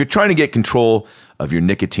 Well, if you're trying to get control of your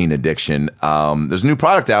nicotine addiction, there's a new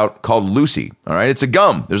product out called Lucy. All right, it's a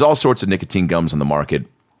gum. There's all sorts of nicotine gums on the market.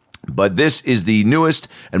 But this is the newest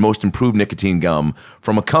and most improved nicotine gum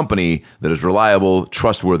from a company that is reliable,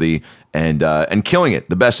 trustworthy, and killing it.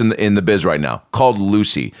 The best in the biz right now, called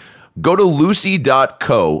Lucy. Go to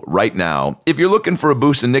lucy.co right now if you're looking for a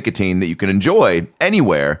boost in nicotine that you can enjoy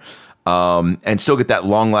anywhere and still get that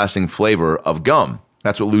long-lasting flavor of gum.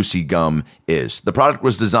 That's what Lucy Gum is. The product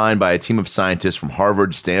was designed by a team of scientists from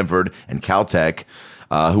Harvard, Stanford, and Caltech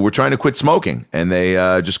who were trying to quit smoking, and they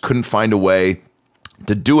just couldn't find a way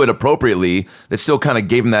to do it appropriately that still kind of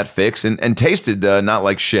gave them that fix and tasted not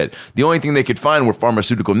like shit. The only thing they could find were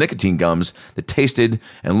pharmaceutical nicotine gums that tasted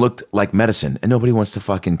and looked like medicine. And nobody wants to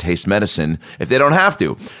fucking taste medicine if they don't have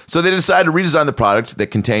to. So they decided to redesign the product that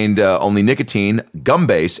contained only nicotine, gum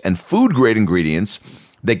base, and food-grade ingredients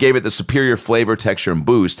that gave it the superior flavor, texture, and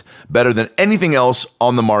boost better than anything else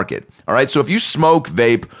on the market. All right, so if you smoke,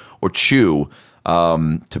 vape, or chew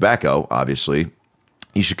tobacco, obviously,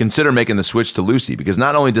 you should consider making the switch to Lucy, because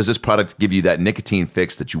not only does this product give you that nicotine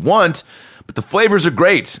fix that you want, but the flavors are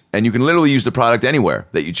great, and you can literally use the product anywhere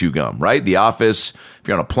that you chew gum, right? The office, if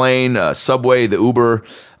you're on a plane, Subway, the Uber,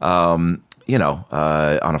 on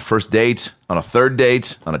a first date, on a third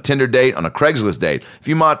date, on a Tinder date, on a Craigslist date. If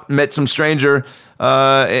you met some stranger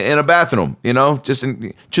in a bathroom, just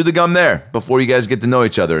chew the gum there before you guys get to know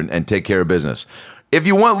each other and take care of business. If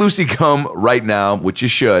you want Lucy Gum right now, which you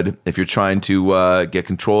should, if you're trying to get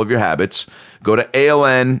control of your habits, go to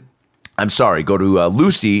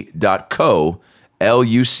lucy.co,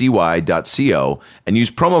 lucy.co, and use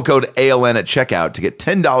promo code ALN at checkout to get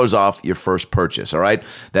 $10 off your first purchase, all right?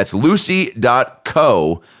 That's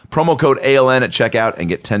lucy.co, promo code ALN at checkout, and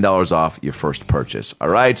get $10 off your first purchase, all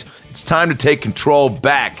right? It's time to take control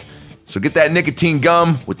back. So get that nicotine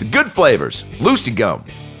gum with the good flavors, Lucy Gum.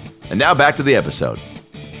 And now back to the episode.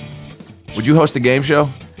 Would you host a game show?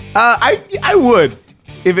 I would.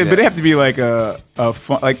 But it'd have to be like a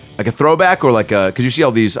fun, like a throwback, or like a, because you see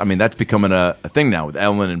all these. I mean, that's becoming a thing now with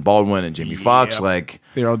Ellen and Baldwin and Jamie Foxx. Like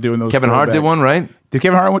they're all doing those. Kevin Hart did one, right? Did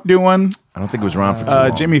Kevin Hart do one? I don't think it was around for too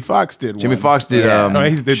long. Jamie Foxx did. Jamie one. Foxx did.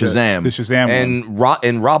 He did Shazam. The Shazam one.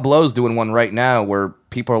 And Rob Lowe's doing one right now where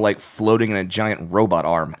people are like floating in a giant robot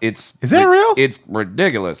arm. Is that real? It's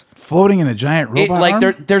ridiculous. Floating in a giant robot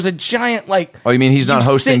arm? There's a giant like. Oh, you mean he's not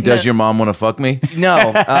hosting Does Your Mom Want to Fuck Me?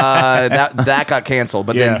 No, that got canceled.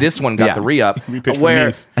 But then this one got the re-up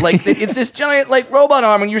where like it's this giant like robot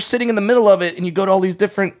arm, and you're sitting in the middle of it, and you go to all these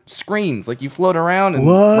different screens. Like you float around, and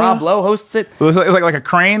Rob Lowe hosts it. It's like a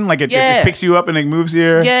crane. Like it picks you up and it moves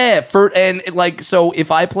you. Yeah, so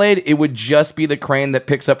if I played, it would just be the crane that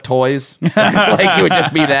picks up toys. Like it would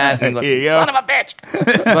just be that. And like, son of a bitch.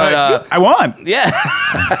 But I won. Yeah,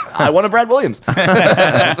 I won a Brad Williams.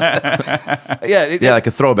 Yeah, like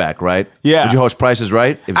a throwback, right? Yeah. Would you host Price is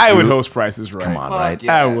Right? I would host Price is Right. Come on, right?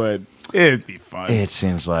 Yeah. I would. It'd be fun. It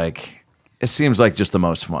seems like just the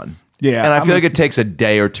most fun. Yeah, and I feel like it takes a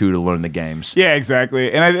day or two to learn the games. Yeah,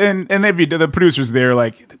 exactly. And if you the producers there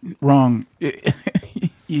like wrong.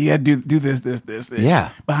 You got to do this. Yeah.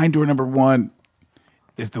 Behind door number one.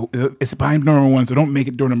 It's behind door number one, so don't make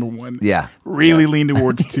it door number one. Yeah. Really lean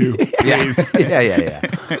towards two. Yeah.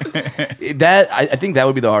 I think that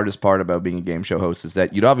would be the hardest part about being a game show host, is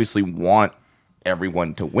that you'd obviously want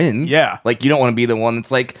everyone to win. Yeah. Like you don't want to be the one that's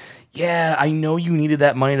like, yeah, I know you needed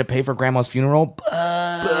that money to pay for grandma's funeral,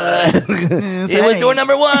 but it was door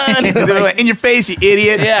number one. Like, in your face, you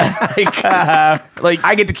idiot. Yeah. Like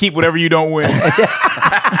I get to keep whatever you don't win.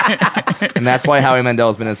 And that's why Howie Mandel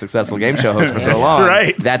has been a successful game show host for so long. That's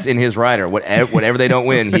right. That's in his rider. Whatever they don't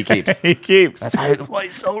win, he keeps. He keeps. That's why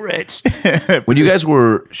he's so rich. When you guys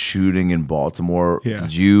were shooting in Baltimore,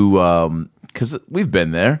 did you, because we've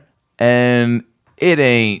been there, and it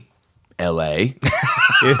ain't L.A.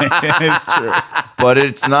 It's true. But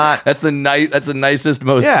it's not. That's the nicest,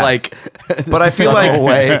 most like. But I feel like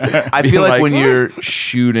way. I feel like when you're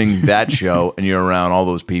shooting that show and you're around all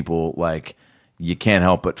those people, like you can't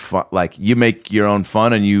help but fun. Like you make your own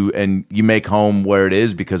fun, and you make home where it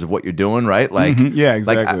is because of what you're doing, right? Like yeah,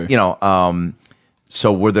 exactly. Like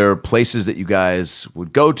so were there places that you guys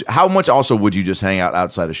would go to? How much also would you just hang out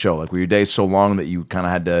outside the show? Like were your days so long that you kind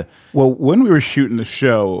of had to? Well, when we were shooting the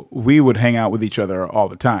show, we would hang out with each other all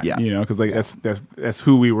the time. Yeah. Because like that's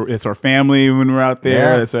who we were. It's our family when we're out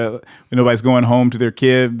there. Yeah. Nobody's going home to their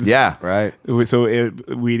kids. Yeah, right. So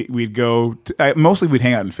we'd go. Mostly we'd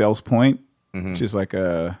hang out in Fells Point, just like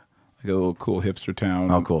a little cool hipster town.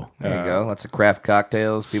 Oh, cool. There you go. Lots of craft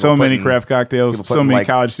cocktails. So many craft cocktails. So many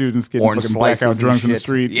college students getting orange fucking blackout slices drunk and in the shit.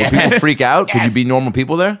 street. Yeah. People freak out. Could you be normal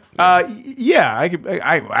people there? Yeah, I could.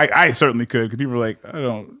 I certainly could, because people are like,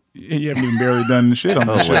 you haven't even barely done shit on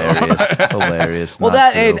the show. Hilarious. Well,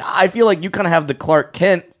 Not true. I feel like you kind of have the Clark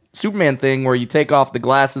Kent Superman thing where you take off the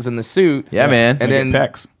glasses and the suit. Yeah, man. And then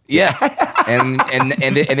pecs. Yeah, and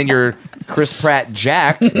then you're Chris Pratt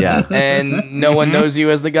jacked. Yeah. And no one knows you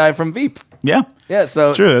as the guy from Veep. Yeah. Yeah, so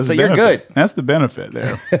It's true. That's so the you're benefit. good. That's the benefit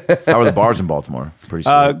there. How are the bars in Baltimore? Pretty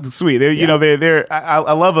sweet. Sweet. They're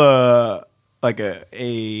I love a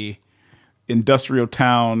industrial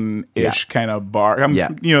town ish kind of bar.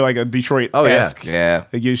 Like a Detroit. Oh, yeah. Yeah.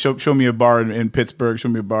 Like you show me a bar in Pittsburgh, show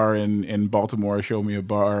me a bar in Baltimore, show me a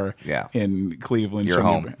bar in Cleveland. You're show me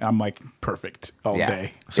home. I'm like perfect all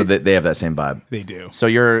day. So they have that same vibe. They do. So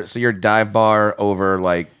your dive bar over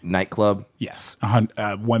like nightclub Yes,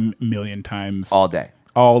 1 million times all day.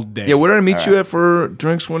 all day. Yeah, where did I meet you at for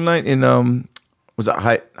drinks one night in was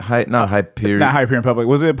it not Hyperion? Not Hyperion Public.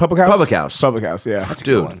 Was it Public House? Public House. Public House. Yeah.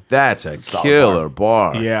 Dude, that's a Solid killer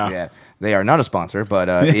bar. Yeah. Yeah. They are not a sponsor, but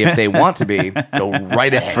if they want to be, go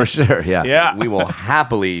right ahead. For sure, yeah. Yeah. We will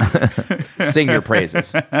happily sing your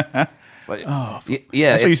praises. But,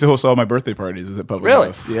 yeah. That's why I used to host all my birthday parties. Was at Public Really?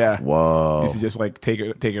 House. Yeah. Whoa. Used to just like take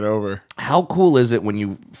it over. How cool is it when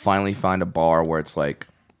you finally find a bar where it's like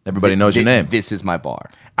Everybody knows your name. This is my bar.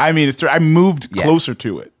 I mean, it's true. I moved Yeah. closer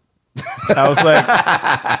to it. I was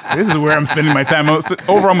like, this is where I'm spending my time. I'm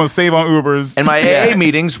going to save on Ubers. And my AA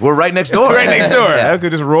meetings were right next door. right next door. I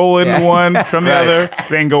could just roll into one from the Right. other,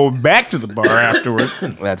 then go back to the bar afterwards.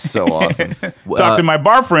 That's so awesome. Talk to my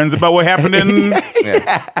bar friends about what happened in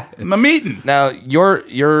Yeah. the meeting. Now,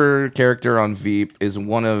 your character on Veep is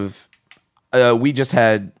one of. We just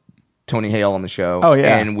had Tony Hale on the show. Oh,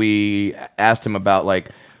 yeah. And we asked him about like.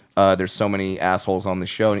 There's so many assholes on the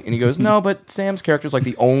show, and he goes, "No, but Sam's character is like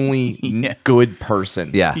the only good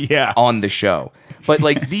person, Yeah. on the show." But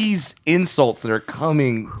like these insults that are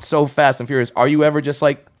coming so fast and furious, are you ever just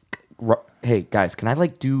like, "Hey guys, can I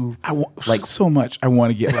like do Like so much, I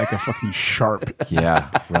want to get like a fucking sharp Yeah,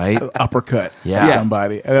 right? uppercut Yeah. at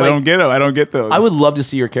somebody. And I Like- don't get it. I don't get those. I would love to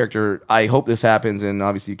see your character. I hope this happens, and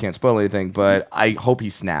obviously you can't spoil anything, but I hope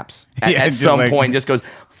he snaps at Yeah, just some like- point. Just goes,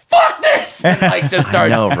 "Fuck this!" And like just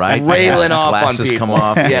starts know, right? railing off on Glasses people. come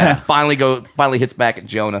off. Yeah, finally hits back at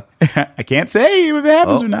Jonah. I can't say if it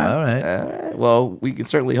happens Oh, or not. all right. Well, we can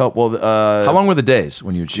certainly hope. Well, How long were the days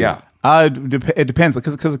when you would shoot? yeah. It depends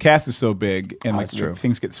because the cast is so big and like that's true.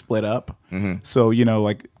 things get split up. So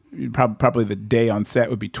like probably the day on set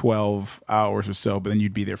would be 12 hours or so, but then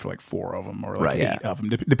you'd be there for like 4 of them or like Right. 8 of them,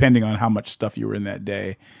 depending on how much stuff you were in that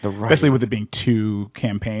day. Especially with it being 2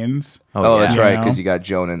 campaigns. Oh, that's You right, know? because you got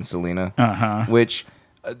Jonah and Selena. Which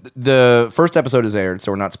the first episode is aired,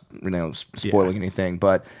 so we're not spoiling anything.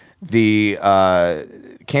 But the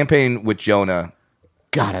campaign with Jonah,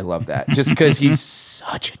 God, I love that. Just because he's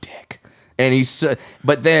such a dick. And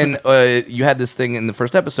but then you had this thing in the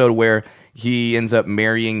first episode where he ends up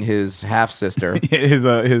marrying his half sister.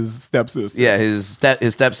 his stepsister. Yeah, his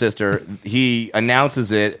stepsister. He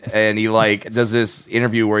announces it, and he like does this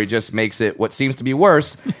interview where he just makes it what seems to be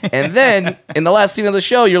worse. And then in the last scene of the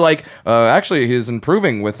show, you're like, actually, he's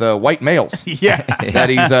improving with white males. Yeah. That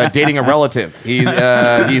he's dating a relative.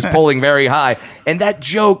 He's pulling very high. And that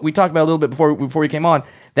joke we talked about a little bit before he came on.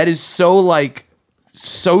 That is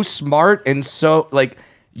so smart and so like.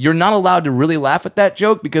 You're not allowed to really laugh at that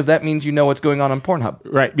joke because that means you know what's going on Pornhub.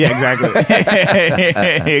 Right. Yeah, exactly.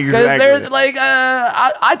 Because there's like,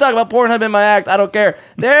 I talk about Pornhub in my act. I don't care.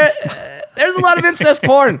 There's a lot of incest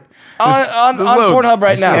porn on There's loads. Pornhub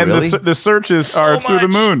right now. And Really? the searches are through the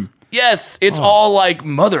much. moon. Yes, it's all like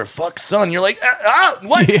motherfuck son. You're like,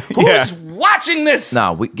 what? Yeah. Who's watching this?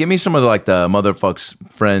 No, give me some of the motherfuck's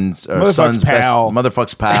friends or Motherfuck's son's pal. best.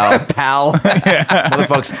 Motherfuck's pal. Pal.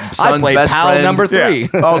 Motherfuck's I son's play best pal friend. number 3.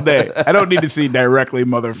 Yeah, all day. I don't need to see directly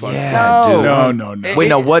motherfucker. Yeah, No. dude. No. Wait,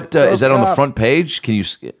 now what is that on the up. front page? Can you?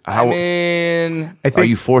 How I mean, I think are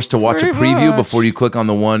you forced to watch a pretty preview much. before you click on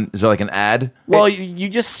the one? Is there like an ad? well, you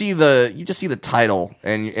just see the title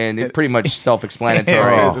and it's pretty much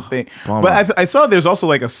self-explanatory. Here's the thing. bummer. But I saw there's also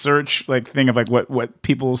like a search like thing of like what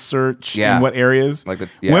people search Yeah. in what areas. Like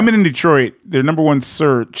yeah. Women in Detroit, their number one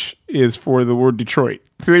search is for the word Detroit.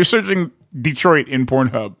 So they're searching Detroit in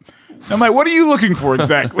Pornhub. I'm like, what are you looking for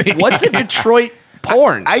exactly? What's a Detroit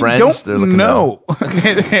porn? I Friends? They're don't looking know.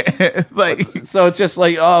 Like So it's just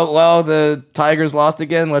like, oh well, the Tigers lost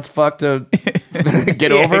again. Let's fuck to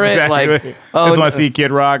get over it. exactly. Like, just oh, want to see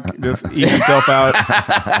Kid Rock just eat himself out.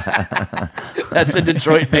 that's a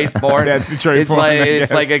Detroit-based porn. That's Detroit it's porn, Like I it's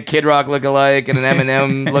guess. like a Kid Rock lookalike and an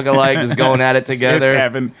Eminem lookalike just going at it Just together.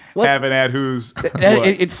 having What? at who's.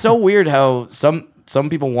 It's so weird how some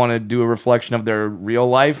people want to do a reflection of their real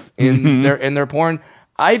life in their porn.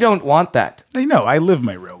 I don't want that. I know. I live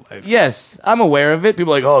my real life. Yes, I'm aware of it.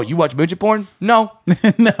 People are like, oh, you watch midget porn? No.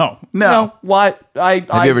 No. Why?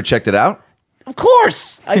 Have you ever checked it out? Of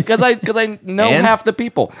course, because I know And? half the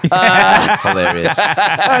people. Hilarious.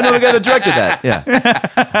 I know the guy that directed that.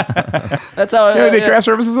 Yeah. That's how. They crash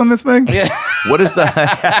services on this thing? Yeah. What is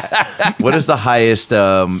the highest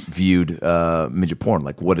viewed midget porn?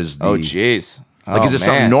 Like, what is the? Oh, jeez. Like, is it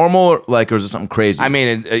something normal, or is it something crazy? I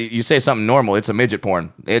mean, you say something normal, it's a midget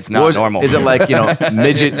porn. It's Or not normal. Is it like,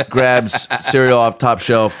 midget grabs cereal off top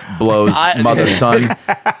shelf, blows mother son,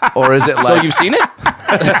 or is it like? So you've seen it?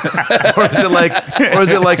 or is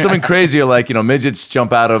it like something crazier? Like, midgets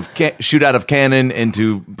jump shoot out of cannon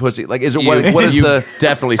into pussy. Like, is it what is You've the?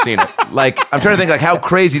 definitely seen it. Like, I'm trying to think. Like, how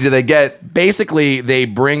crazy do they get? Basically, they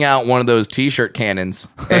bring out one of those T-shirt cannons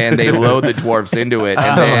and they load the dwarfs into it,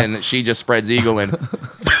 and then she just spreads eagle and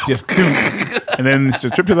Just and then it's a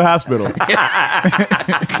trip to the hospital.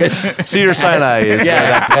 Cedar Sinai is where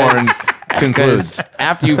that porn concludes. because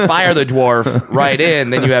after you fire the dwarf right in,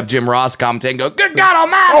 then you have Jim Ross commentate and go, "Good God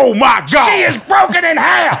Almighty! Oh my God! She is broken in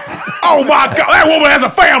half." Oh my God! That woman has a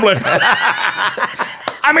family.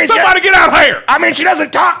 I mean, Somebody get out here! I mean, she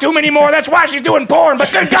doesn't talk to him anymore. That's why she's doing porn.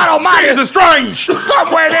 But good God Almighty, She is strange.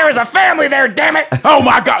 somewhere there is a family there. Damn it! Oh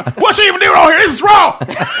my God! What's she even doing on here? This is Raw.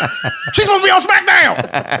 She's supposed to be on SmackDown.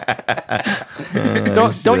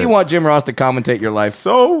 Don't you want Jim Ross to commentate your life?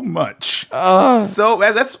 So much. So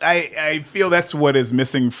that's I feel that's what is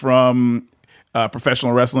missing from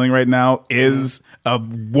professional wrestling right now is a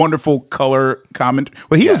wonderful color comment.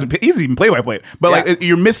 Well, he's even play-by-play, but Yeah. like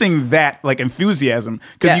you're missing that like enthusiasm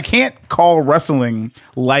because Yeah. you can't call wrestling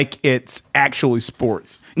like it's actually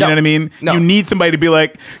sports. You No. know what I mean? No. You need somebody to be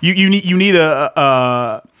like you need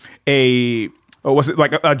a was it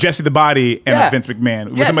like Jesse the Body and Yeah. a Vince McMahon?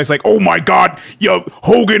 When Yes. somebody's like, "Oh my God,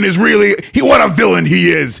 Hogan is really what a villain he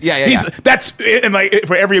is." Yeah. That's and like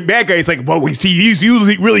for every bad guy, it's like, well, he's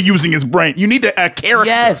really using his brain. You need a character.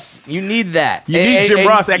 Yes, you need that. You need Jim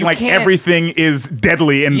Ross acting you like can't- everything is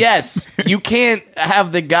deadly and Yes, you can't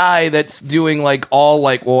have the guy that's doing like all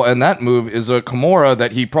like, well, and that move is a Kimura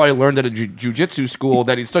that he probably learned at a jujitsu school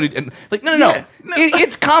that he studied. And like, no.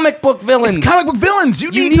 It's comic book villains. It's comic book villains. You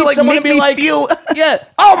You need to like someone make to be me like, feel yeah.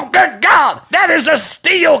 Oh, good God, that is a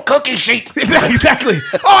steel cookie sheet. exactly.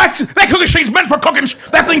 Oh, that cookie sheet's meant for cooking.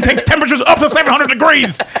 That thing takes temperatures up to 700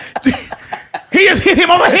 degrees. He has hit him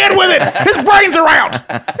on the head with it. His brains are out.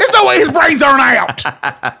 There's no way his brains aren't out.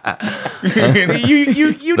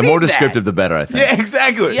 You The need more that. descriptive, the better, I think. Yeah,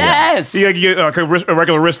 exactly. Yes. You get a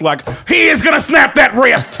regular wrist lock. He is going to snap that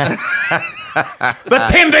wrist. The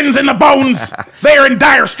tendons and the bones, they're in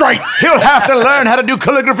dire straits. He'll have to learn how to do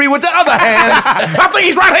calligraphy with the other hand. I think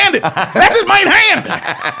he's right-handed. That's his main hand.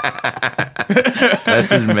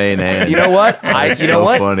 That's his main hand. You know what? That's You know so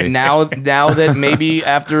what? funny. Now that maybe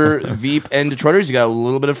after Veep and Detroiters, you got a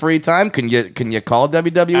little bit of free time. Can you call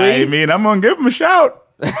WWE? I mean, I'm going to give him a shout.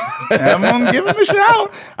 I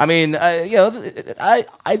mean,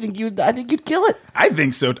 I think you'd kill it. I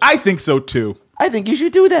think so too. I think you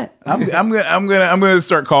should do that. I'm gonna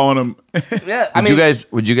start calling him. Yeah,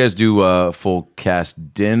 Would you guys do full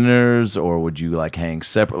cast dinners, or would you like hang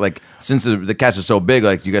separate? Like, since the cast is so big,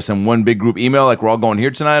 like, do you guys send one big group email, like, we're all going here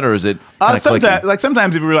tonight, or is it kinda clicky?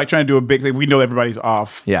 Sometimes if we're like trying to do a big thing, we know everybody's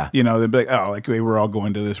off. Yeah. they'd be like, oh, like we're all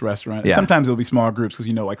going to this restaurant. Yeah. Sometimes it'll be smaller groups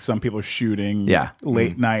because like some people are shooting. Yeah.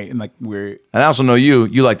 late night and like we're. And I also know you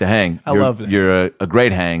like to hang. I love to hang. You're a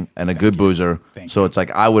great hang and a good boozer. Thank So it's like,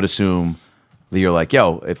 I would assume that you're like,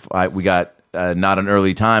 yo, if we got not an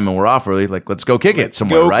early time and we're off early, like, let's go kick it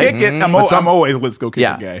somewhere, Go right? kick it. I'm But always let's go kick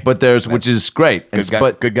yeah, it guy. but which is great. And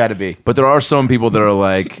good guy to be. But there are some people that are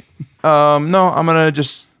like, no, I'm gonna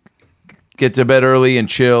just get to bed early and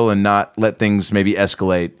chill and not let things maybe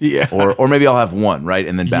escalate. Yeah. Or maybe I'll have one, right,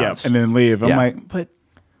 and then bounce. and then leave. I'm Yeah. like, but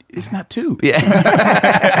it's not two.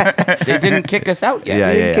 yeah, They didn't kick us out yet.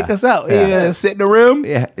 yeah. Kick us out. Yeah. Sit in the room.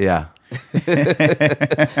 yeah.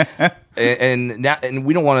 And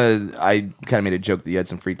we don't want to. I kind of made a joke that you had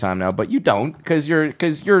some free time now, but you don't because you're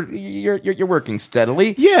working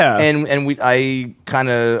steadily. Yeah. And I kind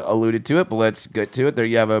of alluded to it, but let's get to it. There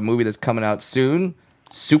you have a movie that's coming out soon.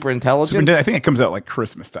 Super Intelligent. I think it comes out like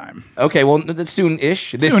Christmas time. Okay, well, that's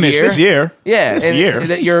soon-ish. This Soon-ish, year. this year. Yeah, This and year.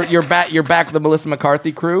 You're back with the Melissa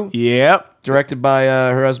McCarthy crew, Yep. directed by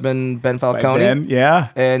her husband Ben Falcone. Ben, yeah.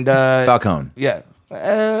 And Falcone. yeah.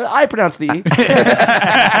 I pronounce the E.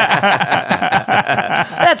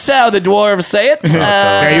 That's how the dwarves say it.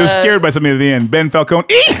 Yeah, he was scared by something at the end. Ben Falcone.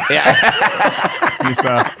 You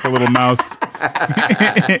saw the little mouse.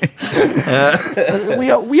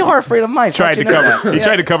 We are afraid of mice. Tried to cover. He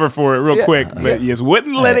tried to cover for it real quick, but he just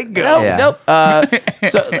wouldn't let it go. Nope.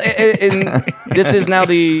 This is now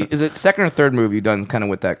is it second or third movie you've done kind of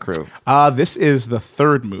with that crew? This is the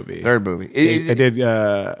third movie. Third movie. I did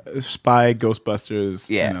Spy, Ghostbusters.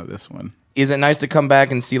 Yeah. This one. Is it nice to come back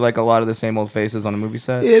and see like a lot of the same old faces on a movie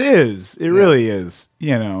set? It is. It really is.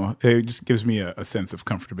 It just gives me a sense of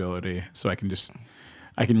comfortability, so I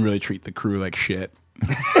can really treat the crew like shit. I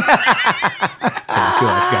feel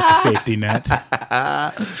like I've got the safety net.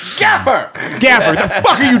 Gaffer, the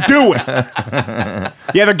fuck are you doing?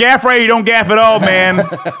 You either gaff right or you don't gaff at all, man.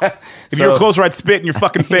 If you're closer, I'd spit in your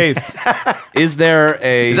fucking face. Is there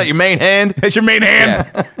a... Is that your main hand? That's your main hand.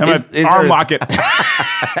 Yeah. I'm Is gonna arm there- lock it.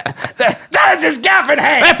 That is his gaffing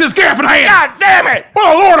hand! That's his gaffing hand. God damn it!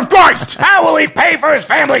 Oh, Lord of Christ! How will he pay for his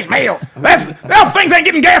family's meals? Things ain't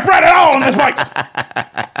getting gaffed right at all in this place.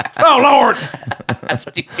 Oh, Lord. That's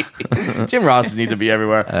what Jim Ross needs to be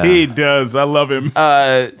everywhere. He does. I love him.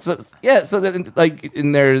 So then, like,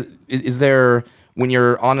 is there when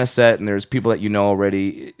you're on a set and there's people that you know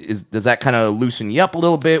already? Does that kind of loosen you up a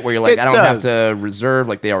little bit? Where you're like, It I don't have does. to reserve,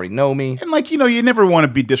 like they already know me. And you never want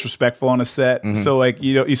to be disrespectful on a set. So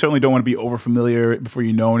you certainly don't want to be over familiar before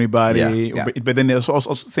you know anybody. Yeah. But then there's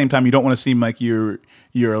also at the same time you don't want to seem like you're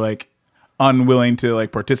like unwilling to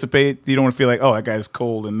like participate. You don't want to feel like, oh, that guy's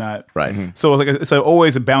cold and not Right. So it's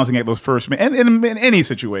always a balancing act those first and in any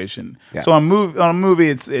situation. Yeah. So on a movie,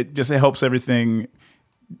 it helps everything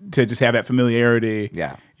to just have that familiarity.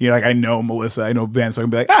 Yeah. Like I know Melissa, I know Ben, so I can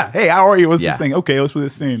be like, hey, how are you? What's Yeah. this thing? Okay, let's do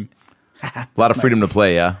this scene. A lot of freedom to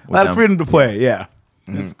play, yeah. A lot of freedom to play. Yeah.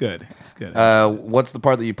 It's good. It's good. What's the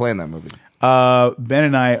part that you play in that movie? Ben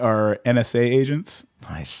and I are NSA agents.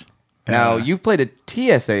 Nice. Now you've played a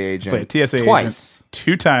TSA agent. Played a TSA twice. agent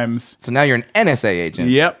 2 times. So now you're an NSA agent.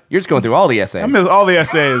 Yep. You're just going through all the essays. I miss all the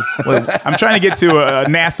essays. I'm trying to get to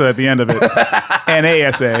NASA at the end of it.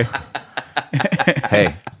 NASA.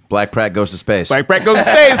 Hey, Black Pratt goes to space. Black Pratt goes to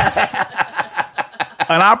space.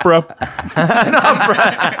 An opera.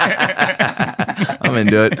 I'm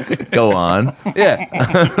into it. Go on. Yeah.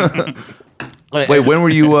 Wait, when were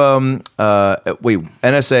you?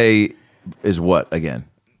 NSA is what again?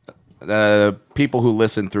 People who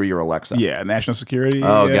listen through your Alexa. Yeah, national security.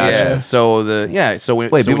 Oh, yeah, gotcha. Yeah. So Wait,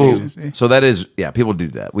 so people. when you- So that is, yeah, people do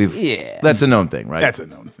that. Yeah. That's a known thing, right? That's a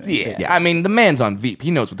known thing. Yeah. I mean, the man's on Veep. He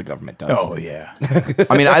knows what the government does. Oh, yeah.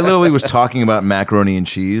 I mean, I literally was talking about macaroni and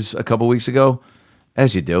cheese a couple weeks ago,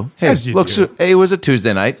 as you do. Hey, As you look, do. so, hey, it was a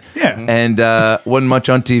Tuesday night, Yeah. and wasn't much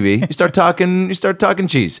on TV. You start talking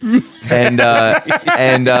cheese, and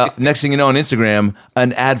next thing you know, on Instagram,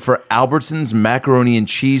 an ad for Albertsons macaroni and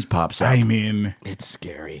cheese pops up, I mean, It's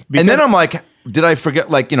scary. and then I'm like, did I forget?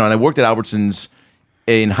 Like, and I worked at Albertsons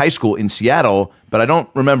in high school in Seattle, but I don't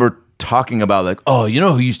remember talking about like, oh, you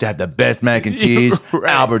know who used to have the best mac and cheese? Right.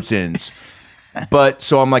 Albertsons. But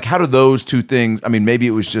so I'm like, how do those two things? I mean, maybe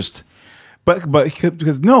it was just but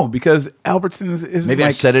because Albertsons is maybe I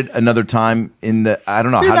said it another time in the I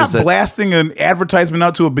don't know they're how not does that blasting an advertisement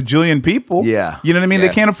out to a bajillion people. Yeah. You know what I mean? Yeah.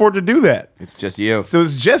 They can't afford to do that. It's just you. So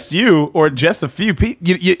it's just you or just a few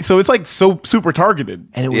people. So it's like so super targeted.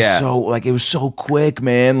 and it was Yeah. it was so quick,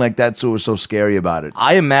 man. Like that's what was so scary about it.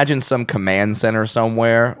 I imagine some command center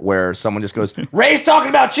somewhere where someone just goes, Ray's talking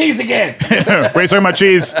about cheese again. Ray's talking about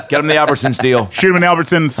cheese. Get him the Albertsons deal. Shoot him in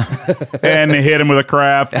Albertsons and hit him with a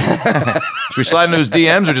craft. Should we slide into his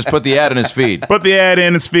DMs or just put the ad in his feed? Put the ad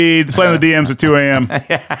in his feed. Slide in the DMs at 2 a.m.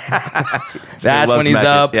 That's loves when he's mac and-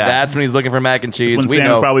 up. yeah. That's when he's looking for mac and cheese. When We Sam's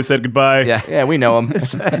know. probably said goodbye. Yeah. Yeah, we know him.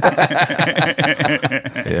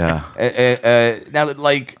 Yeah. Now,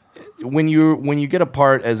 like when you get a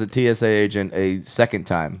part as a TSA agent a second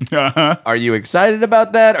time, are you excited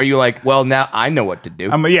about that? Are you like, well, now I know what to do?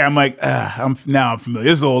 I'm like, I'm familiar.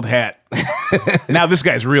 This is old hat. Now this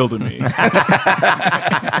guy's real to me.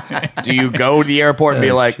 Do you go to the airport and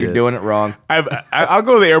be like, you're shit. doing it wrong? I'll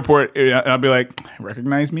go to the airport and I'll be like,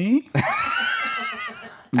 recognize me?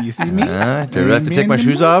 You see me? Do I have to Me take in my the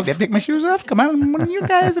shoes movie? off? Did I take my shoes off? Come on, one of you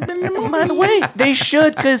guys have been in the movie. By the way, they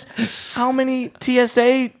should, because how many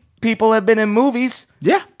TSA people have been in movies?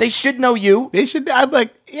 Yeah, They should know you. they should. I'm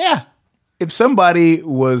like, yeah. If somebody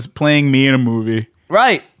was playing me in a movie,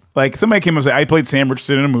 Right. like somebody came up and said, I played Sam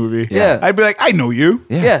Richardson in a movie. Yeah. I'd be like, I know you.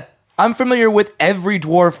 Yeah. I'm familiar with every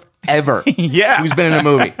dwarf ever Yeah. who's been in a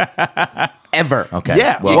movie. Ever. Okay.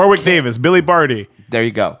 Yeah. Well, Warwick Davis, Billy Barty. There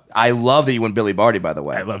you go. I love that you went Billy Barty, by the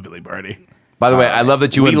way. I love Billy Barty. by the way, I love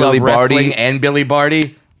that you we and love Billy wrestling Barty. and Billy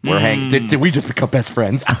Barty. We're hanging. Did we just become best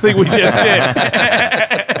friends? I think we just did.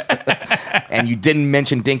 and you didn't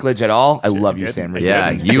mention Dinklage at all, I love you, Sam Riegel. Yeah,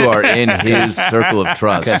 you are in his circle of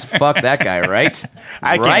trust. Because fuck that guy, right?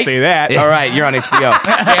 I can't Right? say that. All right, you're on HBO.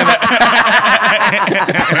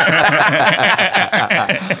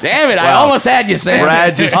 Damn it, I almost had you, Sam.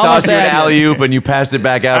 Brad just Almost tossed you an had you. alley-oop and you passed it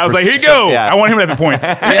back out. I was for like, here you go. Yeah. I want him to have the points.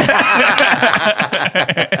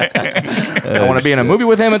 I want to be in a movie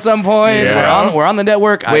with him at some point. Yeah. We're on the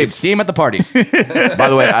network. I Wait. see him at the parties. By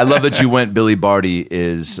the way, I love that you went. Billy Barty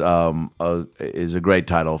is a great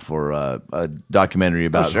title for a documentary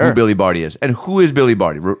about sure. who Billy Barty is and who is Billy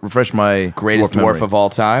Barty. Refresh my Greatest memory. dwarf of all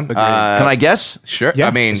time. Can I guess? Sure. Yeah.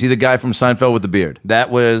 I mean, Is he the guy from Seinfeld with the beard? that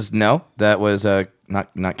was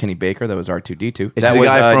not Kenny Baker. That was R2D2. Is that he the was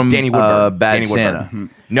guy from Danny Woodburn. Bad Danny Santa? Woodburn.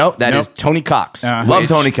 No, that is Tony Cox. Love Which-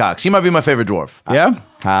 Tony Cox. He might be my favorite dwarf. Yeah.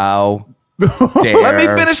 How dare Let me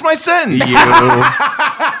finish my sentence. you?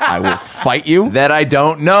 I will fight you. That I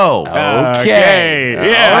don't know. Okay. Yeah.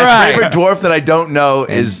 All My right. favorite dwarf that I don't know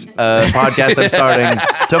is a podcast I'm starting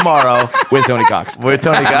tomorrow With Tony Cox. with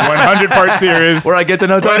Tony Cox. 100-part series. Where I get to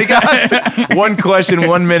know Tony Cox. 1 question,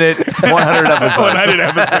 1 minute, 100 episodes. 100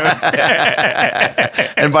 episodes.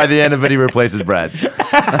 And by the end of it, he replaces Brad.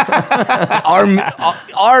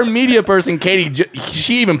 Our media person, Katie,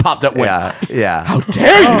 she even popped up. Went, Yeah. how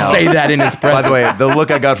dare you say that in his By presence? the way, the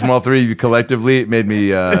look I got from all three of you collectively made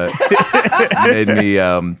me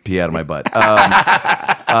pee out of my butt.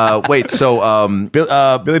 Wait, so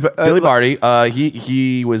Billy Barty,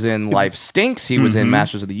 he was in Life Stinks. He was in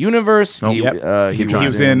Masters of the Universe. He He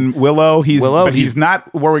was in Willow. Willow. But he's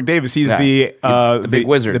not Warwick Davis. He's the big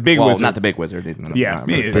wizard. The big well, wizard. not the big wizard. Yeah,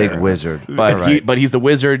 me either. big wizard. But he's the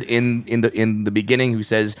wizard in the beginning who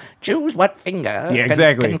says, "Choose what finger." Yeah,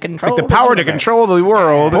 exactly. Can It's control like the power to universe." control the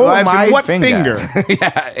world Pull lies my in what finger. finger?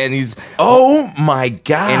 Yeah, and he's Oh my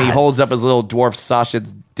god! and he holds up his little dwarf sausage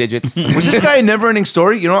digits. Was this guy a never-ending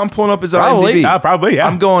story? You know, I'm pulling up his Probably. IMDb. Probably, yeah.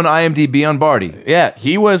 I'm going IMDb on Barty. Yeah,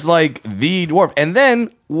 he was like the dwarf. And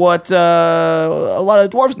then what a lot of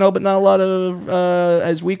dwarves know, but not a lot of,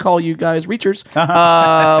 as we call you guys, reachers,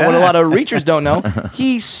 what a lot of reachers don't know,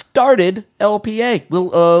 he started LPA,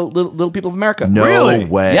 Little People of America. No Really?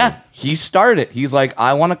 way. Yeah, he started it. He's like,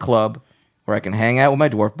 I want a club where I can hang out with my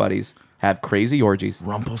dwarf buddies, have crazy orgies.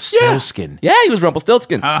 Rumpelstiltskin. Yeah, he was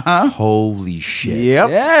Rumpelstiltskin. Holy shit. Yep.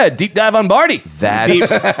 Yeah, deep dive on Barty. That's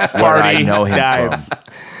where I Barty know him dive. from.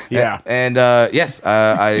 Yeah. And yes,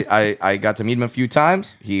 I got to meet him a few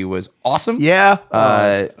times. He was awesome. Yeah.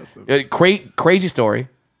 Crazy story.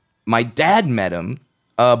 My dad met him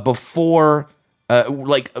before,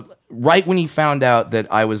 right when he found out that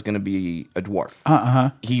I was going to be a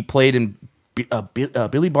dwarf. He played in.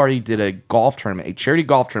 Billy Barty did a golf tournament, a charity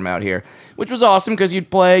golf tournament out here, which was awesome because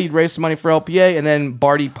you'd play, you'd raise some money for LPA, and then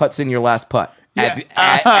Barty putts in your last putt. At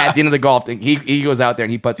the end of the golf thing, he goes out there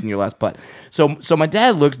and he putts in your last putt. So my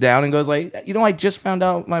dad looks down and goes like, I just found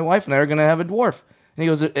out my wife and I are going to have a dwarf. And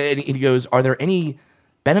he goes, are there any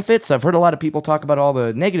benefits? I've heard a lot of people talk about all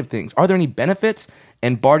the negative things. Are there any benefits?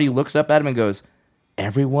 And Barty looks up at him and goes,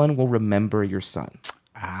 everyone will remember your son.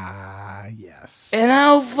 Yes. And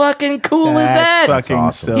how fucking cool is that? Fucking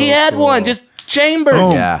awesome. so He had cool. one just chambered.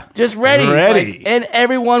 Boom. Yeah. Just ready. Ready. Like, and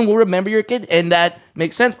everyone will remember your kid. And that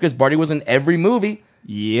makes sense because Barty was in every movie.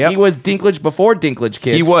 Yep. He was Dinklage before Dinklage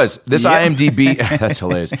Kids. He was. This Yep. IMDb, that's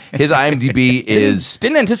hilarious. His IMDb is...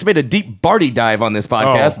 Didn't anticipate a deep Barty dive on this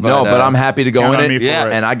podcast. Oh, but I'm happy to go count in on it. me for Yeah.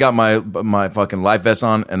 it. And I got my fucking life vest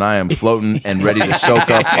on, and I am floating and ready to soak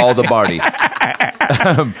up all the Barty.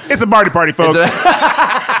 It's a Barty party, folks.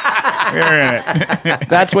 We're in it.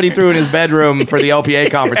 That's what he threw in his bedroom for the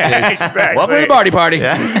LPA conferences. Exactly. Welcome to the Barty party.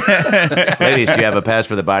 Ladies, do you have a pass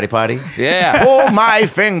for the body party? Yeah. Pull my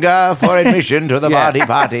finger for admission to the Yeah. body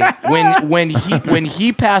party. When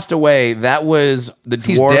he passed away, that was the dwarf.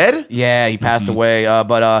 He's dead? Yeah, he passed away.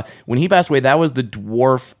 But when he passed away, that was the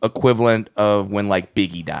dwarf equivalent of when like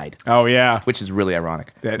Biggie died, Oh, yeah. which is really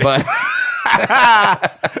ironic. That But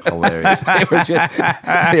Hilarious. they were just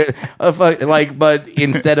but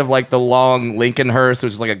instead of like the long Lincoln hearse, it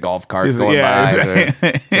was just like a golf cart going by,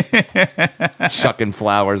 just chucking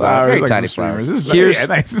flowers on very Like tiny some flowers. streamers. Here's- Yeah,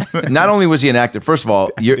 nice. Not only was he an actor, first of all,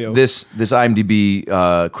 deal. this IMDb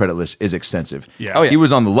credit list is extensive. Yeah. Oh, yeah. He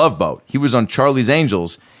was on The Love Boat. He was on Charlie's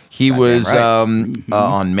Angels. He was right.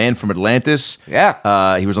 on Man from Atlantis.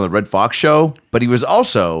 Yeah. He was on The Red Fox Show. But he was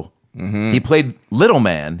also, he played Little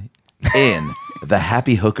Man in The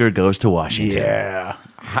Happy Hooker Goes to Washington. Yeah.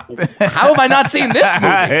 How have I not seen this movie?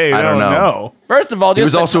 Hey, I don't know. First of all, just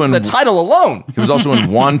was also in- the title alone. He was also in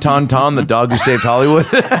Wonton Ton, The Dog Who Saved Hollywood.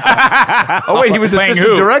 Oh, wait, he was Playing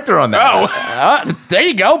assistant who? director on that. Oh, There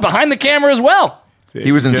you go, behind the camera as well.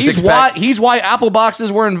 He was in Just- six He's pack. why Apple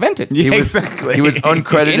boxes were invented. Yeah, He was exactly. he was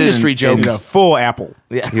uncredited Industry in, joke. The full Apple.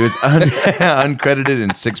 Yeah. He was uncredited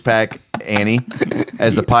in Six Pack Annie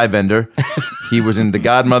as the pie vendor. He was in The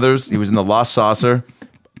Godmothers. He was in The Lost Saucer.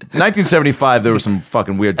 1975, there were some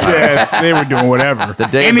fucking weird titles. Yes, they were doing whatever. day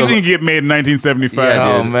of the- Anything get made in 1975.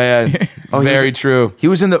 Yeah, Oh man, he very was- true. He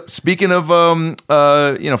was in the. Speaking of,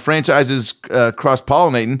 franchises cross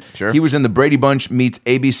pollinating. Sure. He was in the Brady Bunch meets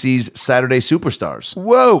ABC's Saturday Superstars.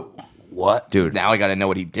 Whoa. What, Dude. Now I got to know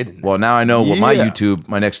what he did. In Well, now I know what my Yeah.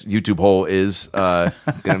 next YouTube hole is.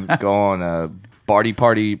 Gonna go on a Barty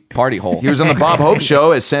party hole. He was on the Bob Hope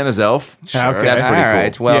Show as Santa's elf. Okay. That's pretty All cool.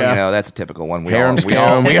 right. Well, Yeah. that's a typical one. We Harem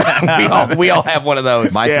we all have one of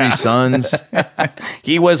those. My Yeah. Three Sons.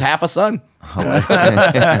 He was half a son.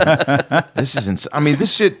 This is insane. I mean,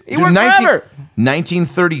 this shit. He worked forever.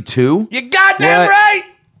 1932. You goddamn What? right.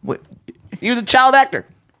 What? He was a child actor.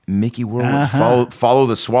 Mickey Rourke. Follow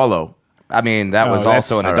the Swallow. I mean, that was that's-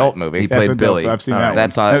 also an all adult right. movie. He played a dope- Billy. I've seen All that. right.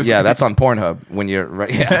 That's on. Yeah, that's on Pornhub. When you're right.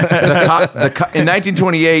 Yeah. In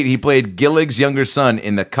 1928, he played Gillig's younger son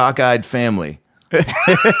in The Cockeyed Family.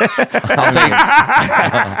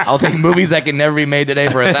 I'll take movies that can never be made today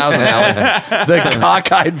for $1,000. The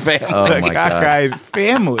Cockeyed Family. Oh The my God. cockeyed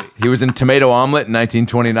family. He was in Tomato Omelet in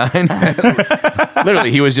 1929.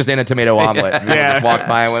 Literally, he was just in a tomato omelet. And Yeah. just walked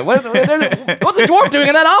by and went, what's a dwarf doing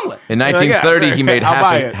in that omelet? In 1930, he made I'll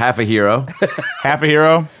buy it. half a hero. Half a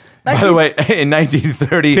hero. By the way, in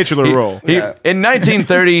 1930, Titular role. In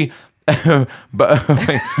 1930, but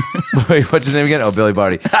wait, what's his name again? Oh, Billy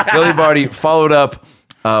Barty. Billy Barty followed up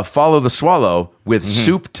 "Follow the Swallow" with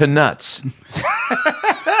 "Soup to Nuts."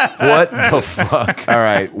 What the fuck? All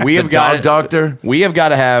right, we The have got Dog Doctor. We have got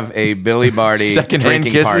to have a Billy Barty Secondhand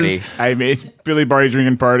drinking kisses. party. I made Billy Barty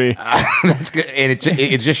drinking party. That's good, and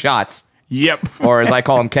it's just shots, Yep. or as I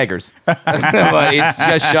call them, keggers. But it's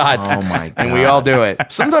just shots. Oh my And we all do it.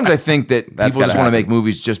 Sometimes I think that That's people just gotta want to happen. make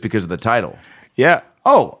movies just because of the title. Yeah.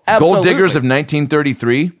 Oh, absolutely. Gold Diggers of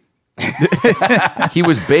 1933. He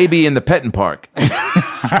was Baby in the Pettin' Park.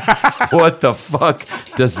 What the fuck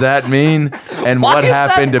does that mean? And Why what is that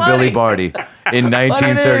happened to funny? Billy Barty in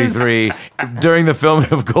 1933 during the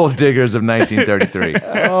filming of Gold Diggers of 1933?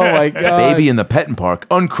 Oh my god, Baby in the Pettin' Park,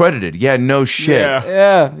 uncredited. Yeah, no shit. Yeah.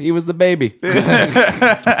 Yeah, he was the baby,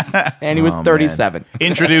 and he was Oh, 37.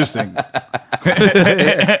 Introducing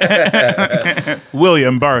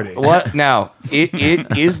William Barty. What now?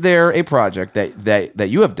 Is there a project that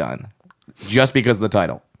you have done just because of the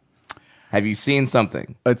title? Have you seen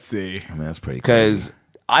something? Let's see. I mean, that's pretty crazy. Because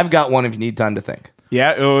I've got one. If you need time to think.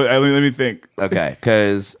 Yeah. Let me think. Okay,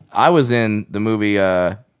 because I was in the movie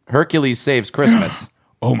Hercules Saves Christmas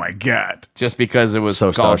Oh my God. just because it was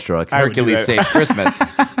So called starstruck. I would do Hercules that. Saves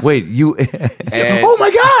Christmas. Wait, you. And Oh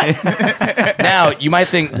my God! now you might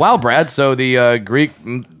think, wow, Brad, so the Greek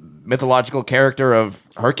mythological character of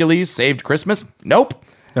Hercules saved Christmas? Nope.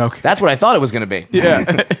 Okay. That's what I thought it was going to be. Yeah.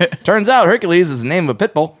 Turns out Hercules is the name of a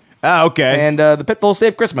pit bull, Ah, okay. and the pit bull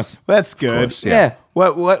saved Christmas. That's good. course, Yeah.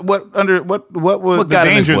 What was What the got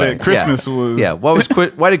him his danger way? that Christmas Yeah. was? Yeah. What was?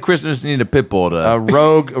 Why did Christmas need a pit bull to? A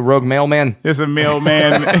rogue mailman. There's a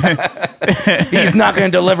mailman. He's not going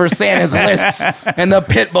to deliver Santa's lists. And the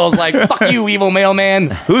pit bull's like, fuck you, evil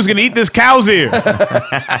mailman. Who's gonna eat this cow's ear? If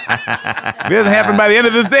it doesn't happen by the end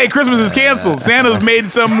of this day, Christmas is canceled. Santa's made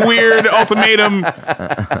some weird ultimatum.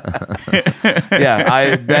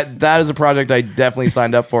 Yeah, that is a project I definitely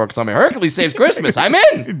signed up for because I'm like, Hercules Saves Christmas. I'm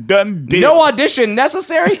in. Done deal. No audition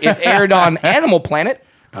necessary. It aired on Animal Planet.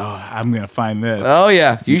 I'm gonna find this. Oh,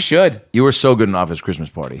 yeah, you should. You were so good in Office Christmas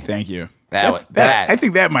Party. Thank you. That. I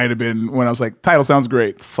think that might have been when I was like, title sounds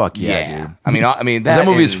great. Fuck yeah, yeah. dude. I mean That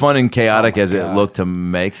movie is and- fun and chaotic as it looked to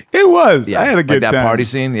make. It was. Yeah. I had a Like good that time. party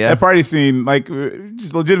scene, yeah. That party scene, like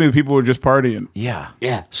just legitimately, people were just partying. Yeah.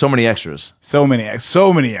 Yeah. So many extras. So many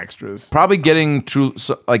extras. Probably getting true.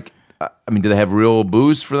 I mean, do they have real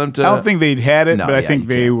booze for them to? I don't think they'd had it, No, but I yeah, think you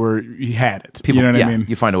they can't. were. You had it. People, you know what yeah, I mean?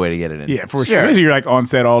 you find a way to get it in. Yeah, for Sure. sure. You're like on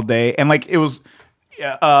set all day, and like it was,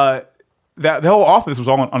 that the whole office was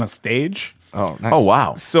all on a stage. Oh, nice. Oh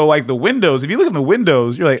wow. So like the windows, if you look in the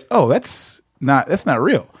windows, you're like, oh, that's not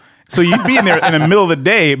real. So you'd be in there in the middle of the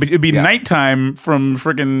day, but it'd be Yeah. nighttime from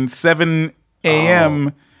freaking 7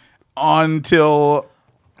 a.m. until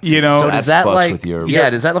So Does that fucks like with your-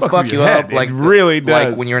 does that fucks fuck with you your up? head. It Like really does.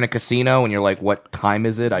 Like when you're in a casino and you're like, what time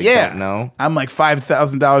is it? I yeah, don't know. I'm like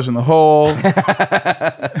 $5,000 in the hole.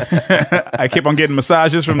 I keep on getting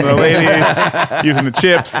massages from the lady using the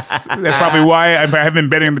chips. That's probably why I have been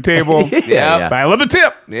betting on the table. Yeah. But I love the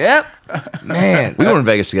tip. Yep. Man. We were in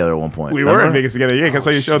Vegas together at one point. We were in remember? Vegas together. Yeah, because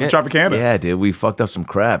I saw you show at the shit. Tropicana. Yeah, dude. We fucked up some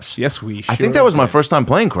craps. Yes, we. I think that was my first time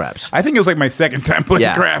playing craps. I think it was like my second time playing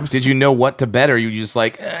Yeah. craps. Did you know what to bet, or you just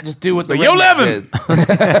like just do what the Like, yo, redneck Levin!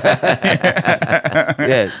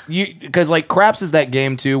 did? Yeah, because like craps is that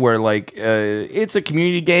game too, where like it's a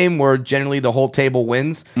community game where generally the whole table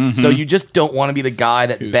wins. So you just don't want to be the guy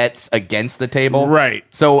that bets against the table, Right.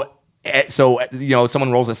 So you know,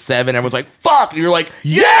 someone rolls a 7, everyone's like "fuck," and you're like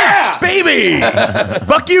 "Yeah, baby!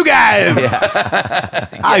 Fuck you guys!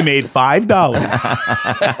 I made $5.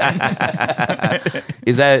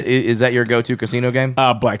 Is that your go-to casino game?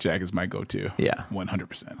 Blackjack is my go-to. Yeah.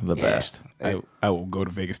 100%. The best. I will go to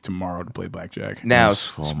Vegas tomorrow to play blackjack. Now,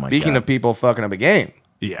 Oh my speaking God. of people fucking up a game.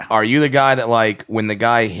 Yeah. Are you the guy that like when the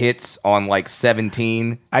guy hits on like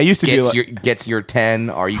 17? I used to be gets your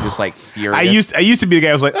 10. Are you just like furious? I used to be the guy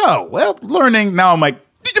who was like, oh, well, learning. Now I'm like,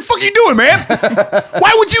 what the fuck are you doing, man?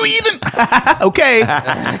 Why would you even?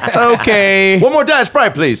 Okay. One more dice,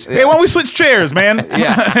 Sprite, please. Hey, why don't we switch chairs, man?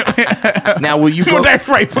 Yeah. Now will you One go? dice,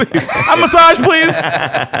 right, please. A massage, please.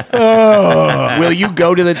 Will you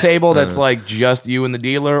go to the table that's like just you and the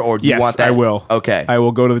dealer, or do you Yes, want that? I will. Okay. I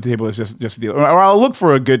will go to the table that's just a deal. Or I'll look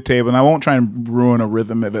for a good table, and I won't try and ruin a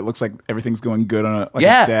rhythm if it looks like everything's going good on a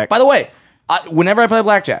yeah. deck. By the way, whenever I play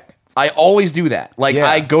blackjack, I always do that. Like Yeah.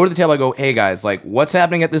 I go to the table, I go, "Hey guys, like what's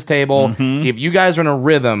happening at this table? If you guys are in a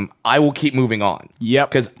rhythm, I will keep moving on." Yep.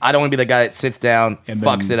 Because I don't want to be the guy that sits down, And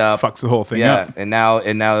fucks then it up, fucks the whole thing yeah, up. and now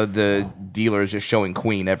the dealer is just showing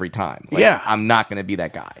queen every time. Like, Yeah. I'm not going to be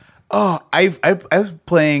that guy. Oh, I was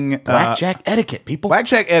playing Blackjack etiquette, people.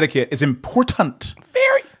 Blackjack etiquette is important.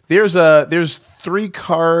 Very. There's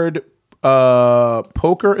 3-card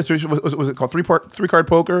poker. Was it called 3-card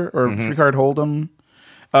poker or 3-card hold'em?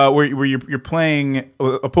 Where you're playing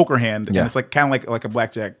a poker hand, and it's like kind of like a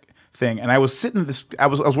blackjack thing. And I was sitting I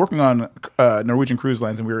was working on Norwegian Cruise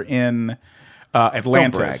Lines, and we were in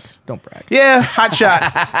Atlantis. Don't brag. Yeah, hot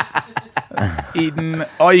shot. Eating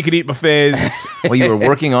all you could eat buffets. Well, you were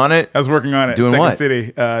working on it? I was working on it. Doing Second what? City.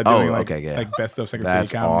 Doing okay, yeah. like best of Second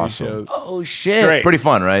That's City comedy awesome. shows. Oh shit. Great. Pretty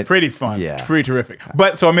fun, right? Pretty fun. Yeah. Pretty terrific.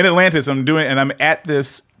 But so I'm in Atlantis. I'm at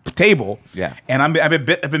this table. Yeah. And I've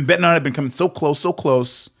been betting on it. I've been coming so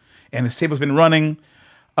close. And this table's been running.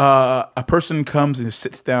 A person comes and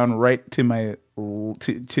sits down right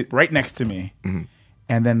right next to me. Mm-hmm.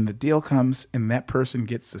 And then the deal comes, and that person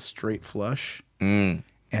gets a straight flush.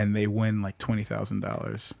 And they win like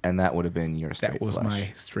 $20,000. And that would have been your straight That was flush. my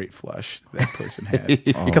straight flush that person had.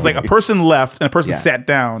 Because like a person left and a person Yeah. sat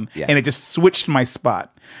down, Yeah. and it just switched my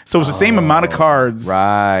spot. So it was the same amount of cards.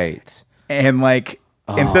 Right. And like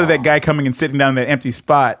instead of that guy coming and sitting down in that empty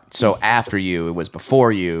spot, So after you, it was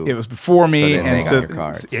before you. it was before me. then and they got your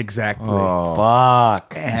cards. Exactly.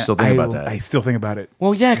 fuck. And still think about that? I still think about it.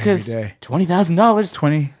 Well, yeah, because day. $20,000.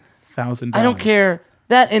 $20,000. I don't care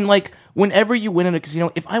that. And like, whenever you win in a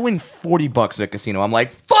casino, if I win $40 at a casino, I'm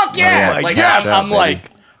like, fuck yeah! yeah, like, cash out, I'm baby.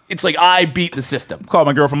 like, it's like I beat the system. Call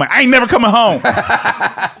my girlfriend. Like, I ain't never coming home.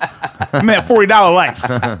 I'm at $40 life.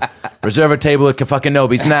 Reserve a table at fucking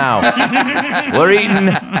Nobi's now. We're eating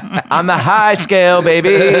on the high scale, baby.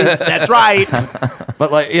 That's right.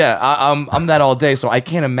 But like, yeah, I'm that all day, so I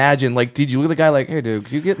can't imagine. Like, did you look at the guy like, hey, dude,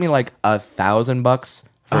 could you get me like $1,000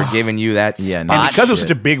 for giving you that Yeah, spot? no And because it was shit.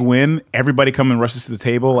 such a big win, everybody come and rushes to the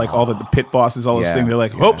table, like all the pit bosses, all those Yeah, things. They're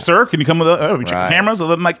like, "Oh, sir, can you come with us? We check Right. the cameras."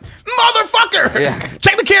 And I'm like, "Motherfucker, Yeah.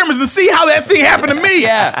 check the cameras and see how that thing happened to me.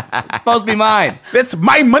 Yeah, it's supposed to be mine. That's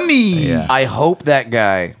my money." Yeah. I hope that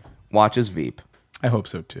guy watches Veep, I hope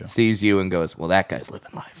so too. sees you, and goes, well, that guy's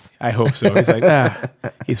living life. I hope so. He's like,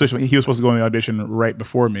 he was supposed to go on the audition right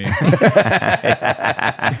before me.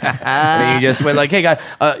 And then you just went like, hey, guy,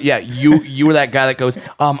 yeah, you were that guy that goes,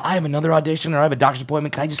 I have another audition or I have a doctor's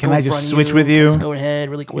appointment. Can I just Can go I in just front of switch with you? Just go ahead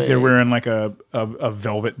really quick. They're wearing like a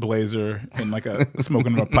velvet blazer and like a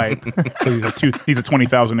smoking a pipe. So he's a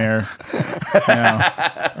 20,000-aire.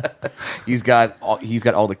 Yeah. He's got all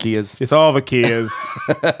the Kias. It's all the Kias.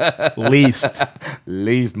 Least.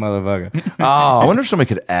 Least motherfucker. I Oh, wonder if somebody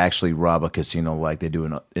could actually rob a casino like they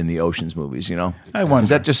do in the Ocean's movies, you know? I wonder. Is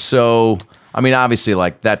that just so... I mean, obviously,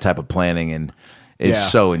 like, that type of planning and is Yeah.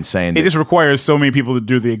 so insane. It just requires so many people to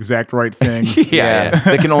do the exact right thing. yeah.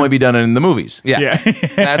 that can only be done in the movies. Yeah. Yeah.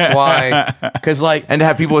 That's why. Because, like, And to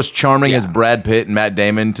have people as charming as Yeah. Brad Pitt and Matt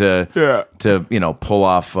Damon to Yeah. pull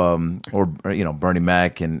off or Bernie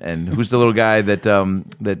Mac and who's the little guy that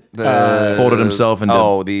folded himself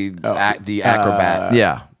into the acrobat.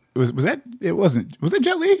 yeah. Was that? It wasn't. Was it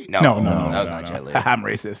Jet Li? No, no, that was not Jet Li. I'm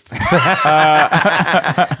racist.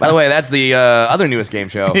 By the way, that's the other newest game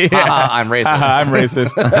show. I'm racist. I'm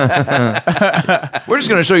racist. We're just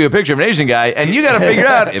going to show you a picture of an Asian guy, and you got to figure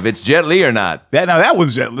out if it's Jet Li or not. That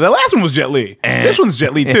one's Jet Li. The last one was Jet Li. This one's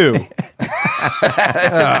Jet Li too.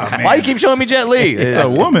 Why do you keep showing me Jet Li? It's a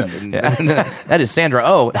woman. That is Sandra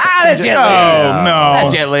Oh. That's Jet Li. Oh no,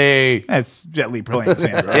 That's Jet Li. That's Jet Li playing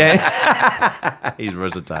Sandra. Yeah. He's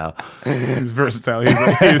versatile. He's versatile.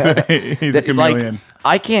 He's a chameleon. Like,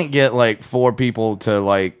 I can't get like 4 people to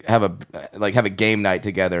like have a game night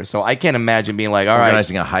together. So I can't imagine being like, all right,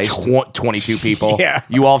 Organizing a heist. 22 people. Yeah.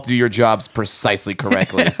 You all have to do your jobs precisely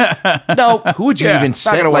correctly. No. Who would you Yeah, even not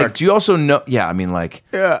send? gonna Like, work. do you also know? Yeah, I mean, like,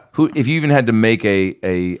 who? If you even had to make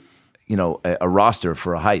a roster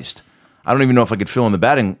for a heist, I don't even know if I could fill in the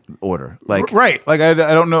batting order. Like, Right. Like I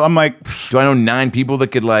don't know. I'm like, do I know 9 people that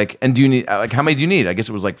could like? And do you need like how many do you need? I guess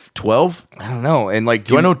it was like 12. I don't know. And like,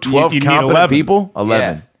 Do I know 12 you need competent 11. people?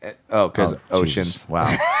 11. Yeah. Oh, because oceans. Jesus. Wow.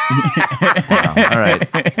 Wow. All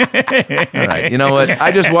right. You know what?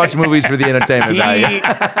 I just watch movies for the entertainment value.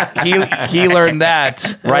 He learned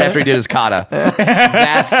that right after he did his kata.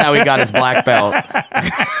 That's how he got his black belt.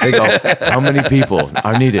 They go, how many people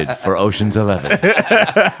are needed for Ocean's 11?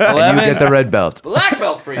 And you get the red belt. Black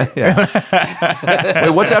belt for you. Wait,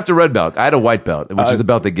 what's after red belt? I had a white belt, which is the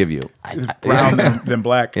belt they give you. brown than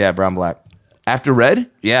black. Yeah, brown, black. After red?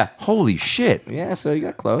 Yeah. Holy shit. Yeah, so you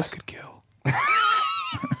got close. Kill.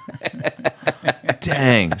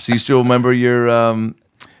 Dang. So you still remember your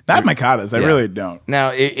Not my katas. I Yeah. really don't.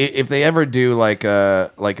 Now, if they ever do like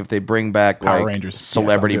if they bring back Power like Rangers.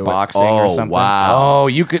 celebrity Yes, I'll do it. boxing or Oh, something. wow. Oh,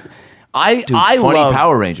 you could. I dude, I funny love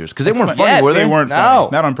Power Rangers because they weren't funny, Yes, were they? They weren't no, funny.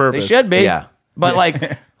 Not on purpose. They should be. Yeah. But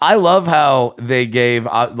like, I love how they gave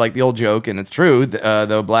like the old joke, and it's true.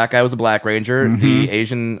 The black guy was a Black Ranger, the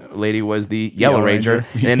Asian lady was the Yellow, Yellow Ranger. Ranger.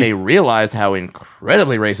 And then they realized how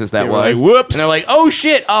incredibly racist that They were was. like, whoops. And they're like, oh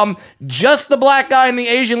shit, just the black guy and the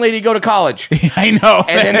Asian lady go to college, I know.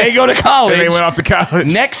 and then they go to college. And they went off to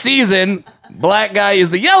college. Next season, black guy is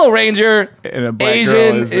the Yellow Ranger. And a black Asian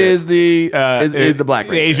girl is the Black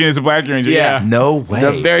The Ranger. Asian is a Black Ranger. Yeah. Yeah. No way.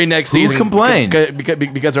 The very next Who season, complained?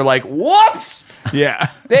 because they're like, whoops. Yeah.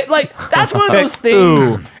 They, like that's one of those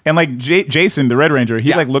things. Ooh. And like Jason, the Red Ranger, he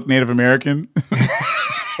Yeah. like looked Native American.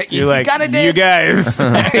 You You're like, kinda you did. guys.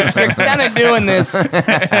 You're kind of doing this on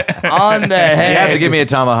the head. You have to give me a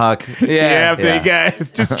tomahawk. Yeah. Yeah, you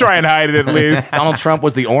guys. Just try and hide it at least. Donald Trump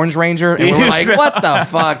was the Orange Ranger, and we were like, "What the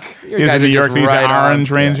fuck?" You He's guys in New are York, just so he's right an on. Orange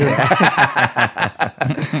Ranger.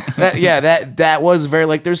 That was very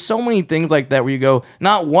like. There's so many things like that where you go.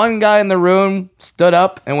 Not one guy in the room stood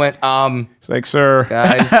up and went, It's like, sir,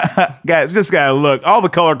 guys, guys, just gotta look. All the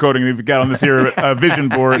color coding that you've got on this here vision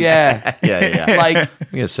board. yeah, Yeah. like."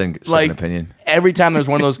 You got a second Like opinion. every time there's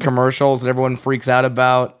one of those commercials that everyone freaks out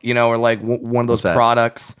about, or like one of those What's that?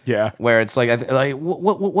 products, Yeah. where it's like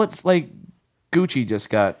what's like Gucci just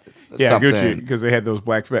got Yeah, something. Gucci, because they had those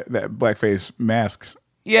blackface masks.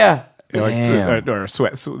 Yeah, You know, Damn. or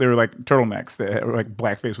sweat. So they were like turtlenecks that were like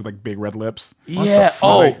blackface with like big red lips. yeah.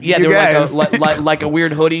 Oh, Like, yeah. you They were guys. like a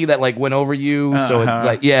weird hoodie that like went over you. So it's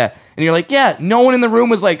like and you're like no one in the room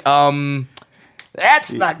was like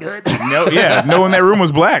that's not good. No, yeah, no one in that room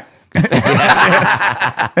was black.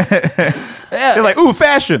 Yeah. They're like, ooh,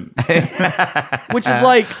 fashion. Which is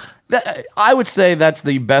like I would say that's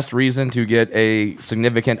the best reason to get a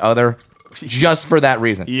significant other. Just for that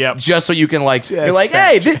reason. Yep. Just so you can like, you're Just like,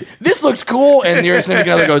 hey, this looks cool. And your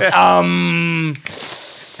significant other goes,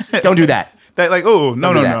 don't do that. That like, oh, no,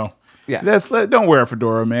 do no, that. no. Yeah. Don't wear a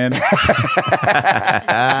fedora, man. Are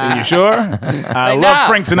you sure? I love nah.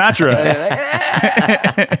 Frank Sinatra.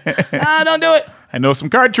 Don't do it. I know some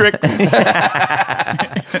card tricks.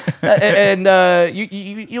 And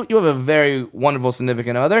you have a very wonderful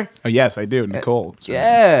significant other. Oh, yes, I do. Nicole.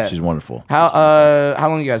 Yeah. She's wonderful. How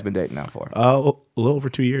long you guys been dating now for? A little over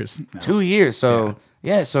 2 years. now. 2 years. So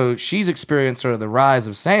so she's experienced sort of the rise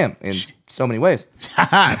of Sam in so many ways.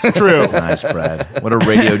 It's true. Nice, Brad. What a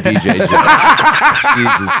radio DJ joke.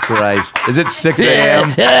 Jesus Christ. Is it 6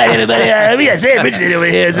 a.m.? Everybody, Sam Richardson over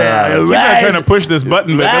here. Keep on trying to push this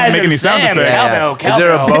button, but it doesn't make any sound effects. Is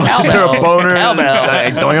there a boner?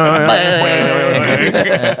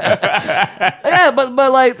 Yeah, but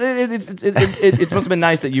like it must have been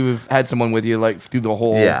nice that you've had someone with you like through the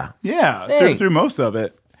whole. Yeah. Yeah, Dang. through most of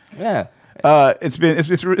it. Yeah.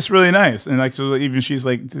 It's really nice, and like so even she's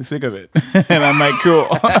like sick of it, and I'm like cool.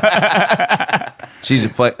 She's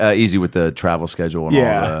easy with the travel schedule and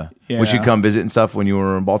Yeah, all. yeah. Would she come visit and stuff when you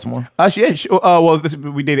were in Baltimore? Yeah, well,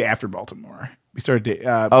 we dated after Baltimore. We started dating.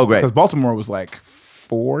 Oh, great. Because Baltimore was like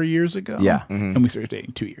 4 years ago. Yeah. And we started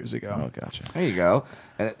dating 2 years ago. Oh, gotcha. There you go.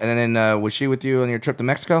 And then was she with you on your trip to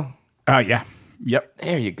Mexico? Yeah. Yep.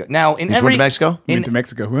 There you go. Now, in You just went to Mexico? We went to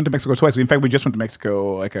Mexico. We went to Mexico twice. In fact, we just went to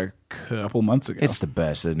Mexico like a couple months ago. It's the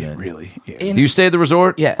best, isn't it? really is. Do you stay at the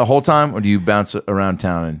resort Yeah. the whole time, or do you bounce around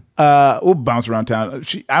town? We'll bounce around town.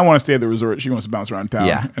 I want to stay at the resort. She wants to bounce around town.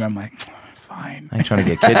 Yeah. And I'm like, fine. I ain't trying to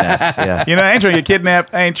get kidnapped. Yeah. You know, I ain't trying to get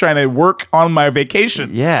kidnapped. I ain't trying to work on my vacation.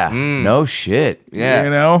 Yeah. No shit. Yeah. You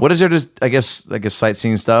know? What is there? Just I guess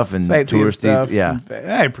sightseeing stuff and Sightseeing touristy stuff. Yeah.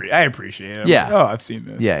 I appreciate it. I'm Yeah. like, oh, I've seen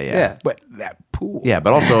this. Yeah. Yeah. But that pool. Yeah,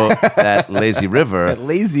 but also that lazy river. That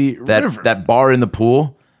lazy river. That bar in the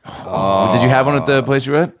pool. Oh. Did you have one at the place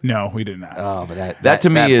you were at? No, we did not. Oh, but That to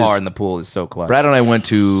me that is- bar in the pool is so clutch. Brad and I went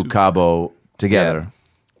to Cabo together.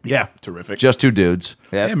 Yeah, terrific. Just two dudes.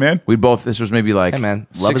 Yeah. Hey, man. We both. This was maybe like Hey, man.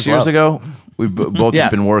 Love 6 is years love. ago. We both Yeah.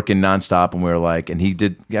 just been working nonstop, and we were like, and he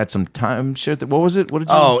had some time. Shit. What was it? What did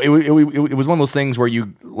you? Oh, it was one of those things where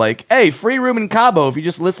you like, hey, free room in Cabo. If you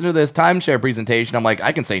just listen to this timeshare presentation, I'm like,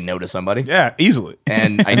 I can say no to somebody, Yeah, easily.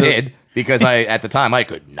 and I did because at the time I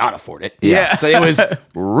could not afford it. Yeah. so it was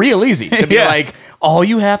real easy to be Yeah. like, all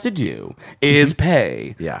you have to do is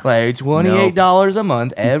pay, Yeah. like $28 a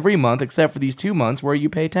month every month, except for these 2 months where you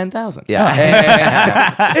pay $10,000.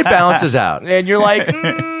 Yeah. It balances out. and you're like,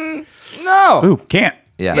 no, Ooh, can't.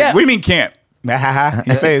 Yeah. Yeah. What do you mean can't? In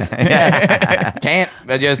your face. can't.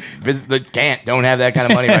 I just can't. Don't have that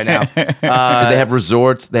kind of money right now. Did they have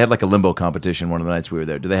resorts? They had like a limbo competition one of the nights we were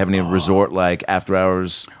there. Do they have any resort like after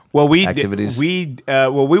hours? Well, activities? we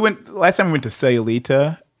went last time we went to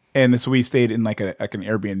Sayulita, and so we stayed in like an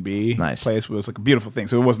Airbnb Nice. place. It was like a beautiful thing,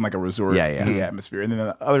 so it wasn't like a resort Yeah. atmosphere. And then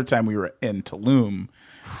the other time we were in Tulum,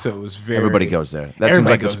 so it was very Everybody goes there. That seems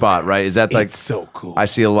Everybody like the goes spot, there. right? Is that like It's so cool. I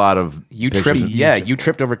see a lot of You pictures tripped. of- Yeah, you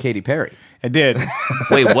tripped over Katy Perry. I did.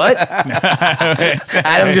 Wait, what?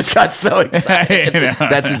 Adam just got so excited.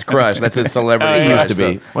 That's his crush. That's his celebrity. It crush. used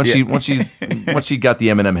to be. So- Once she got the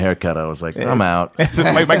Eminem haircut, I was like, I'm out. So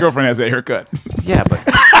my girlfriend has that haircut. Yeah, but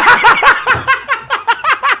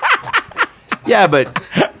yeah, but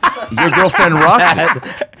your girlfriend rocks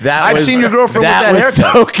it. I've seen your girlfriend with that was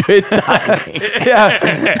haircut. so good timing. Yeah,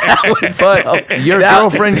 That was but your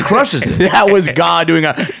girlfriend crushes it. That was God doing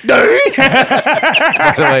a. By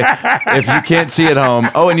the way, if you can't see at home,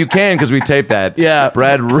 and you can because we taped that. Yeah.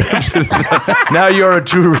 Brad ripped. Now you're a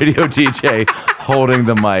true radio DJ holding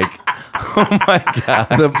the mic. Oh my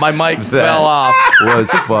god, My mic fell off. was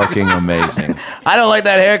fucking amazing. I don't like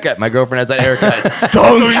that haircut. My girlfriend has that haircut.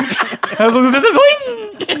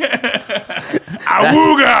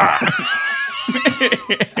 Awooga!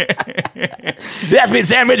 That's been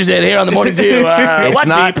Sam Richardson here on the morning too. It's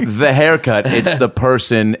not the haircut; it's the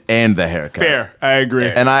person and the haircut. Fair, I agree.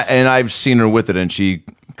 And I've seen her with it, and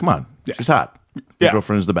come on, she's hot. Your Yeah.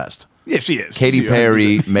 girlfriend is the best. Yeah, she is. Katy She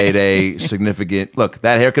Perry 100%. made a significant look.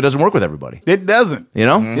 That haircut doesn't work with everybody, It doesn't. you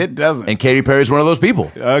know. It doesn't. And Katy Perry's one of those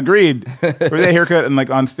people. Agreed. For that haircut and like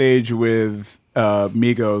on stage with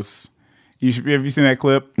Migos. Have you seen that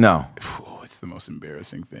clip? No, Oh, it's the most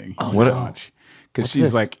embarrassing thing. What- watch? Because she's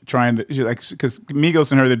this? like trying to, because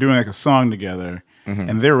Migos and her, they're doing like a song together,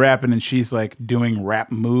 and they're rapping, and she's like doing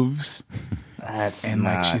rap moves, That's and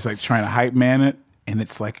like she's like trying to hype man it, and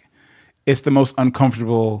it's like, it's the most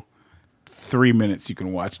uncomfortable 3 minutes you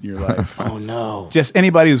can watch in your life. Oh no. Just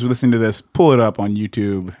anybody who's listening to this, pull it up on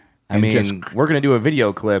YouTube. I mean, we're gonna do a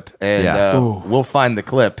video clip, and Yeah. we'll find the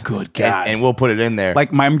clip. Good God. and we'll put it in there.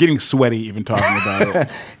 like I'm getting sweaty even talking about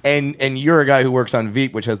it. and you're a guy who works on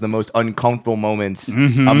Veep, which has the most uncomfortable moments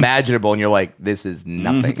imaginable, and you're like, this is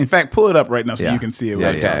nothing. In fact, pull it up right now so Yeah. you can see it. Yeah,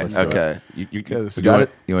 right yeah. now. Okay, Let's do it. okay. You Because- got it?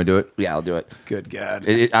 You want to do it? Yeah, I'll do it. Good God.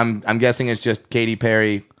 I'm guessing it's just Katy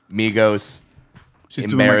Perry, Migos. She's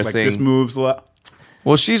doing like embarrassing. this moves a lot.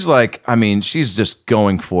 Well, she's she's just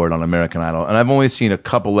going for it on American Idol, and I've only seen a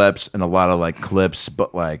couple eps and a lot of like clips,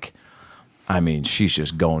 but like, I mean, she's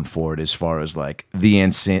just going for it as far as like the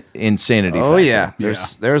insanity. Oh factor. yeah,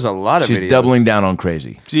 there's a lot of She's videos. doubling down on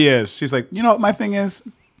crazy. She is. She's like, you know what my thing is?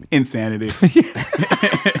 Insanity.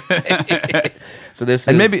 So this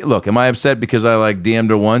And is maybe look, am I upset because I like DM'd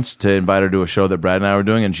her once to invite her to a show that Brad and I were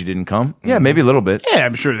doing and she didn't come? Yeah, maybe a little bit. Yeah,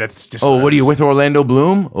 I'm sure that's just. Oh, what are you with Orlando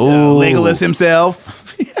Bloom? Oh, Legolas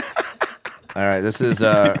himself. all right. This is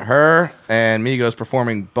her and Migos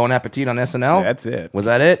performing Bon Appetit on SNL. That's it. Was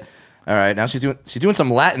that it? All right. Now she's doing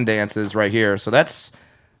some Latin dances right here. So that's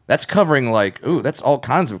covering like that's all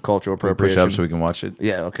kinds of cultural push appropriation. up so we can watch it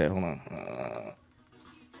Yeah. Okay. Hold on.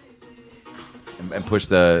 and push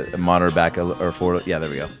the monitor back or forward. Yeah, there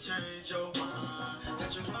we go.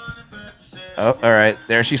 Oh, all right.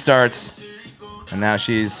 There she starts, and now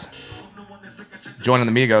she's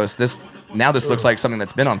joining the Migos. This looks like something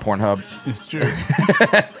that's been on Pornhub. It's true.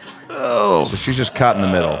 So she's just caught in the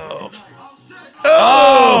middle.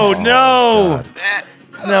 Oh no!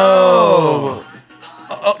 No!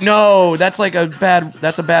 Oh, no! That's like a bad.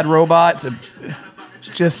 That's a bad robot. It's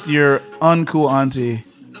just your uncool auntie.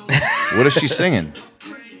 What is she singing?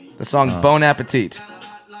 The song "Bon Appetit."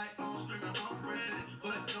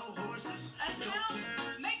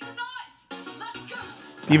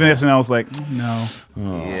 Even SNL's like, no.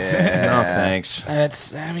 Yeah. No, thanks.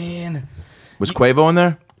 I mean. Was Quavo in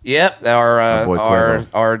there? Yep. boy Quavo.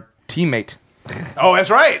 Our teammate. Oh, that's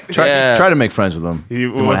right. Try to make friends with him. He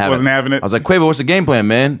Didn't wanna wasn't having it. I was like, Quavo, what's the game plan,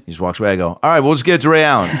 man? He just walks away. I go, all right, we'll just get it to Ray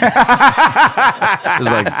Allen. It was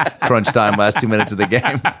like crunch time, last 2 minutes of the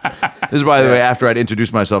game. This is, by the way, after I'd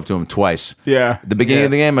introduced myself to him twice. Yeah. At the beginning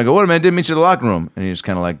of the game, I go, what, man? Didn't meet you in the locker room. And he just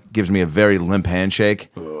kind of like gives me a very limp handshake.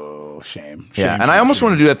 Oh, shame. Yeah, and I almost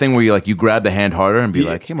want to do that thing where you grab the hand harder and be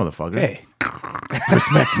like, hey, motherfucker. Hey,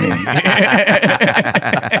 respect me.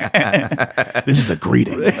 This is a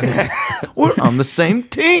greeting. We're on the same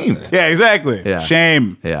team. Yeah, exactly. Yeah.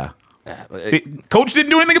 Shame. Yeah. Coach didn't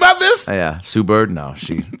do anything about this? Yeah, Sue Bird, no,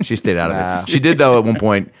 she stayed out of it. She did, though, at one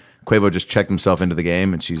point. Quavo just checked himself into the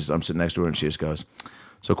game, and I'm sitting next to her, and she just goes,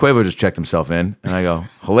 so Quavo just checked himself in, and I go,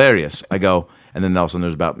 hilarious. I go, and then all of a sudden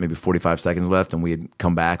there's about maybe 45 seconds left, and we had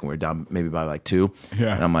come back, and we were down maybe by like 2.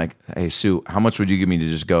 Yeah. And I'm like, hey, Sue, how much would you give me to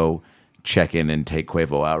just go check in and take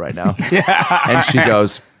Quavo out right now? And she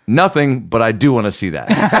goes, nothing, but I do want to see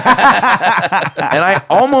that. And I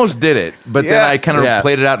almost did it, but then I kind of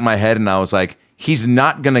played it out in my head, and I was like, he's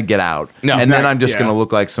not going to get out. No, and then not- I'm just yeah. going to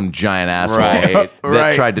look like some giant asshole Right.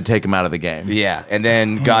 that tried to take him out of the game. Yeah, and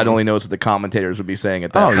then God only knows what the commentators would be saying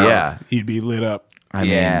at that Oh, point. yeah. He'd be lit up. I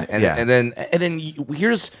mean, And then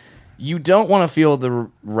here's, you don't want to feel the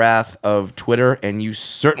wrath of Twitter, and you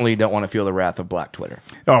certainly don't want to feel the wrath of Black Twitter.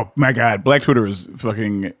 Oh, my God. Black Twitter is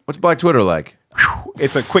fucking... What's Black Twitter like?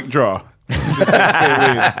 It's a quick draw.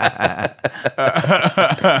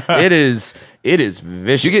 It is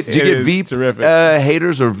vicious. Do you It get is Veep terrific.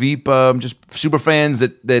 haters or Veep just super fans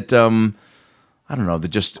that I don't know, that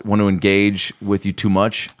just want to engage with you too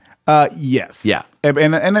much? Yes. Yeah.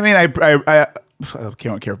 And I mean, I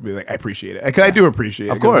can't care be like, I appreciate it. Because I do appreciate it.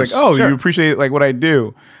 Of 'Cause course. it's like, oh, Sure. you appreciate like what I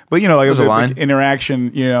do. But, like, There's a like line.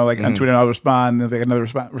 interaction, like on Twitter, and I'll respond, and like another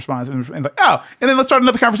response, and like, oh, and then let's start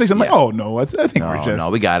another conversation. I'm like, oh, no, I think we're just... No,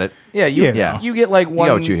 we got it. Yeah, Yeah. you get like one,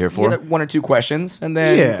 got what you're here for. you get 1 or 2 questions, and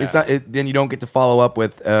then Yeah. then you don't get to follow up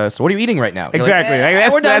with. So what are you eating right now? You're like, Exactly.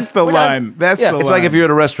 we're done. That's the We're done. line. That's Yeah. the It's It's line. like if you're at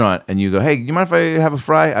a restaurant and you go, hey, you mind if I have a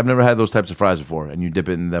fry? I've never had those types of fries before. And you dip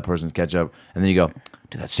it in that person's ketchup, and then you go,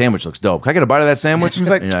 dude, that sandwich looks dope. Can I get a bite of that sandwich? He's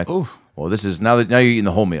like, and you're like, ooh. well, this is now you're eating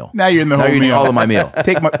the whole meal. Now you're in the Now whole you're eating meal. all of my meal.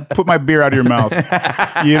 Put my beer out of your mouth.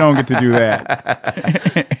 You don't get to do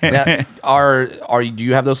that. Now, do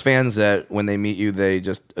you have those fans that when they meet you, they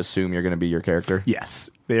just assume you're going to be your character? Yes.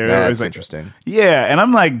 They're That's always like, interesting. Yeah, and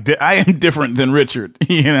I'm like, I am different than Richard.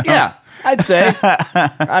 Yeah, I'd say.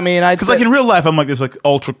 I mean, I'd Because say. like in real life, I'm like this like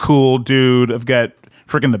ultra cool dude. I've got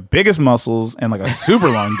freaking the biggest muscles and like a super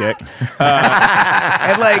long dick.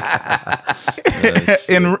 And like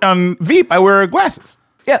on Veep, I wear glasses.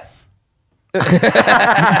 yeah.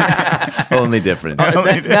 Only different.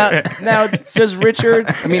 Now, does Richard?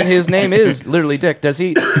 I mean, his name is literally Dick. Does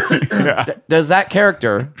he? Does that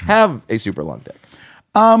character have a super long dick?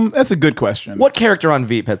 That's a good question. What character on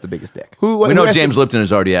Veep has the biggest dick? Who We know asked James it? Lipton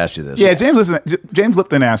has already asked you this. Yeah, James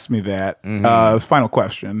Lipton asked me that. Final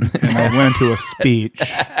question, and I went into a speech.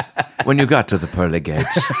 When you got to the pearly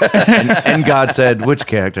gates, and God said, which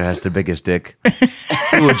character has the biggest dick?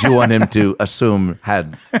 Who would you want him to assume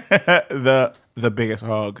had? the biggest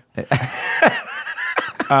hog.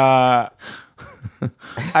 I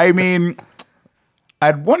mean,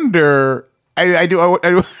 I'd wonder. I do.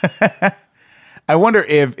 I wonder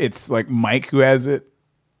if it's like Mike who has it,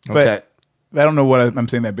 but Okay. I don't know what I'm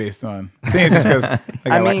saying that based on. I think it's just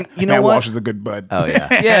because I mean, you know Matt what? Walsh is a good bud. Oh yeah,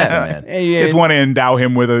 Yeah, man. Just want to endow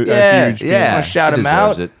him with a huge. Yeah. Wanna shout he him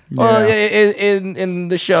deserves out. it. Well, Yeah. in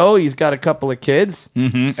the show, he's got a couple of kids.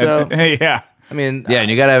 Mm-hmm. So Yeah, I mean, Yeah,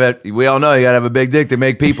 and you gotta have we all know you gotta have a big dick to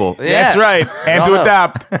make people. yeah, that's right. And to No.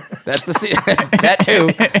 adopt. That's that too.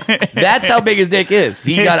 That's how big his dick is.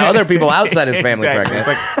 He got other people outside his family Exactly.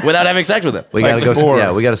 pregnant without having sex with him. We Like gotta go. Spore.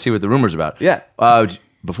 Yeah, we gotta see what the rumors about. Yeah.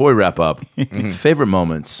 Before we wrap up, favorite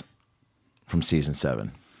moments from season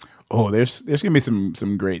 7. Oh, there's gonna be some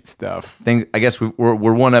great stuff. I guess we're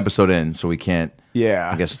one episode in, so we can't.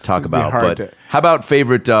 Yeah, I guess it's talk gonna be about. hard But how about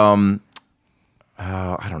favorite? I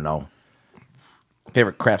don't know.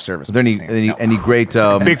 Favorite craft service. Are there any great?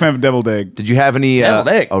 Big fan of deviled egg. Did you have any? Deviled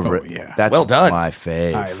egg? Oh, yeah. That's Well done. my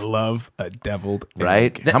fave. I love a deviled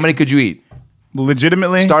right? egg. How many could you eat?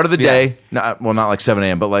 Legitimately? Start of the Yeah. day, not 7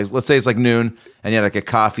 a.m., but like let's say it's like noon, and you have like a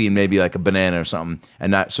coffee and maybe like a banana or something,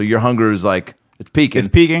 and that so your hunger is like it's peaking. It's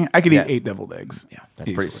peaking. I could Yeah. eat 8 deviled eggs. Yeah.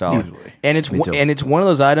 That's pretty solid. Easily. And it's Me too. it's one of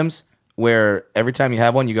those items where every time you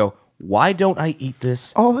have one, you go, "Why don't I eat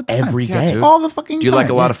this All the time. every day?" All the fucking time. Do you like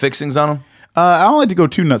a lot of fixings on them? I don't like to go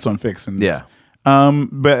too nuts on fixings. Yeah.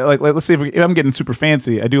 But like let's see if I'm getting super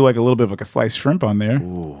fancy, I do like a little bit of like a sliced shrimp on there,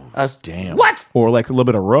 Damn. What? or like a little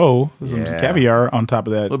bit of roe, some Yeah. caviar on top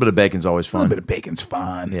of that. A little bit of bacon's always A little fun. bit of bacon's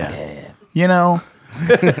fun. Yeah. You know.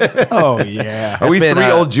 Oh yeah. Are we been, three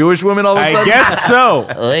old Jewish women all of a I sudden? guess so.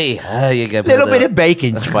 You get A little bit of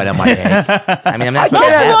bacon's fun on my head. I mean, I'm not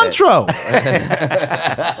That's supposed to have it.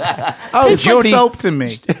 cilantro. Oh, Tastes like soap to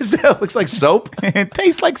me. It looks like soap. It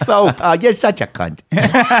tastes like soap. You're such a cunt.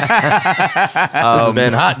 This has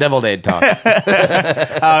been hot deviled egg talk.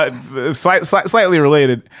 Slightly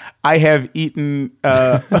related. I have eaten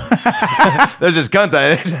There's this cunt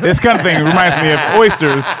on it. this kind of thing reminds me of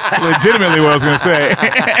oysters. Legitimately, what I was going to say.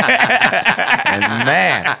 And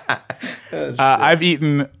man, I've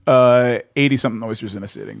eaten 80 something oysters in a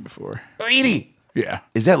sitting before. 80. Yeah.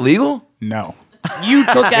 Is that legal? No. You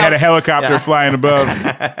took I had a out. helicopter flying above.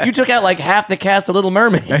 You took out like half the cast of Little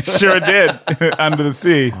Mermaid. Sure did. Under the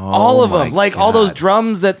sea. All of my them, like all those God.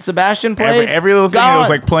 drums that Sebastian played. Every little thing that was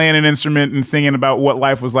gone. like playing an instrument and singing about what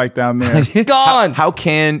life was like down there. Gone. How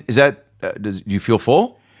is that? Do you feel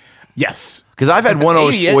full? Yes. Because I've had one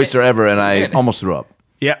Maybe, oyster ever, and I almost threw up.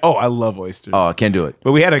 Yeah. Oh, I love oysters. Oh, I can't do it.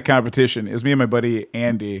 But we had a competition. It was me and my buddy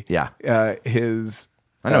Andy. Yeah. His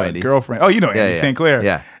I know Andy. girlfriend. Oh, you know Andy yeah. St. Clair.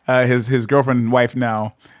 Yeah. His girlfriend and wife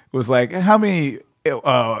now was like, how many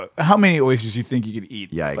oysters do you think you could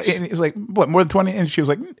eat? Yikes. And he's like, what, more than 20? And she was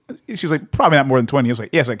like, probably not more than 20. He was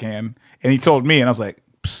like, yes, I can. And he told me, and I was like,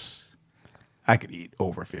 psst, I could eat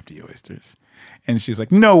over 50 oysters. And she's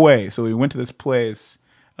like, no way. So we went to this place.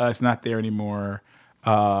 It's not there anymore.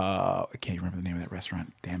 I can't even remember the name of that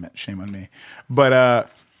restaurant. Damn it. Shame on me. But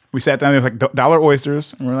we sat down there with like dollar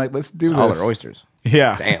oysters, and we're like, let's do Dollar this. oysters.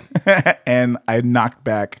 Yeah. Damn. And I knocked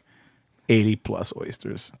back 80 plus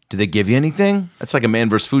oysters. Do they give you anything? That's like a man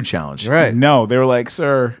versus food challenge. Right. No, they were like,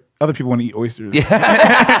 sir, other people want to eat oysters. Yeah.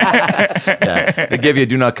 They give you a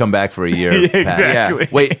do not come back for a year. pass. Exactly.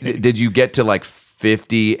 Wait, did you get to like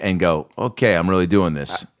 50 and go, okay, I'm really doing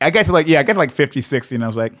this? I got to like 50, 60, and I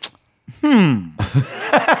was like,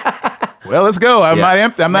 well, let's go. I'm Yeah. not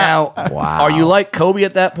empty. I'm Now, not. Wow. are you like Kobe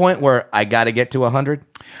at that point where I got to get to 100?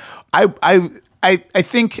 I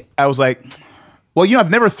think I was like, well,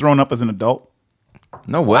 I've never thrown up as an adult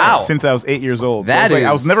No way. Wow. since I was 8 years old. So That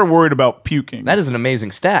I was is- never worried about puking. That is an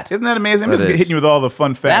amazing stat. Isn't that amazing? I'm That just is. hitting you with all the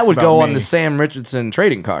fun facts. That would about go me. on the Sam Richardson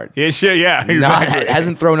trading card. Yeah, sure, yeah, Not, exactly.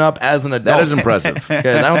 hasn't thrown up as an adult. That is impressive.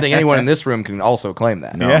 Because I don't think anyone in this room can also claim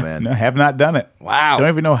that. No, yeah, man. No, have not done it. Wow. Don't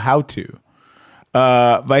even know how to.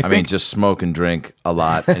 But I I think mean, just smoke and drink a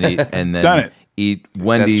lot and eat, and then Done it. eat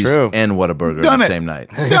Wendy's true. and Whataburger Done the it. same night.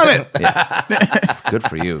 done it. Good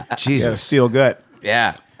for you. Yeah, Jesus. steel gut.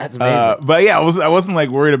 Yeah, that's amazing. But yeah, I wasn't like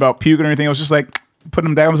worried about puking or anything. I was just like putting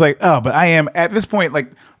them down. I was like, oh, but I am at this point.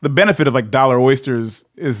 Like the benefit of like dollar oysters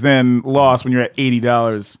is then lost when you're at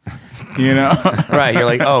 $80. You know, Right, you're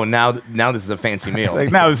like, oh, now this is a fancy meal.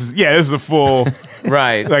 like now this is a full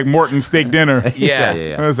Right. like Morton steak dinner.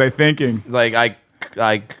 yeah. What was I thinking? Like I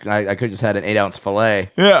could just had an 8-ounce fillet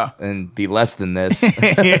Yeah. and be less than this.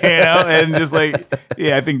 And just like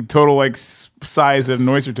I think total like size that an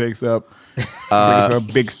oyster takes up. It's like a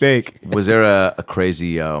big steak. Was there a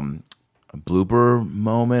crazy blooper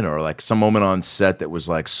moment or like some moment on set that was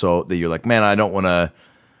like so that you're like, man, I don't want to,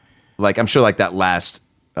 like, I'm sure like that last,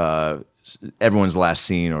 everyone's last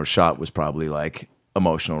scene or shot was probably like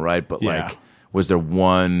emotional, right? But Yeah. like, was there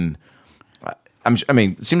one? I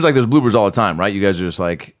mean, it seems like there's bloopers all the time, right? You guys are just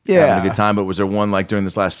like having Yeah. a good time. But was there one like during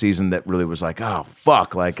this last season that really was like, oh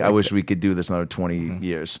fuck, like I wish we could do this another 20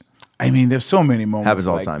 years? I mean, there's so many moments. Happens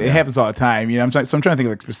all the like, time, It yeah. happens all the time. You know, so I'm trying to think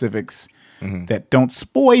of like specifics that don't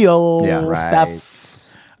spoil stuff.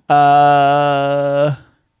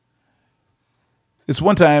 This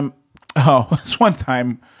one time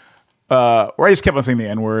where I just kept on saying the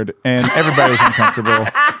N-word and everybody was uncomfortable.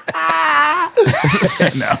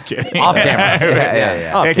 No, I'm kidding. Off camera.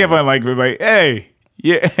 Yeah. Off I kept on like, hey,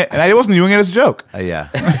 yeah, and I wasn't doing it as a joke. Yeah.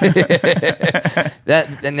 That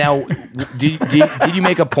and now, did you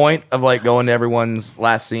make a point of like going to everyone's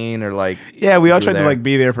last scene or like? Yeah, we all you were tried to there? like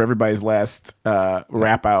be there for everybody's last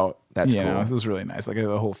wrap out. That's you know, cool. this was really nice. Like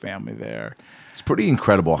the whole family there. It's pretty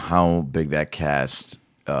incredible how big that cast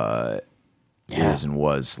is and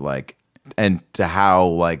was, like, and to how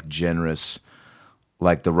like generous,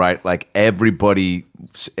 like like everybody,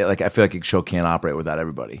 like I feel like a show can't operate without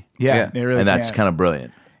everybody. Yeah, they really and that's can. kind of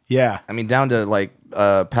brilliant. Yeah. I mean, down to like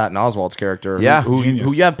Patton Oswalt's character. Yeah. who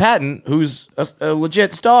Genius. you have Patton, who's a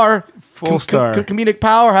legit star, Full star. comedic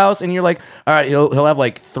powerhouse, and you're like, all right, he'll have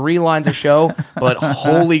like 3 lines a show, but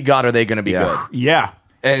holy God, are they going to be good? Yeah.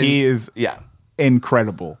 And- He is Yeah,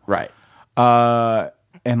 incredible. right.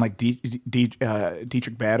 And like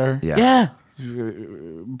Dietrich Bader. Yeah,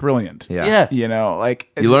 Brilliant. yeah. You know, like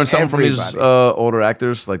You learn something from these everybody. older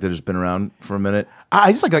actors, like they've just been around for a minute.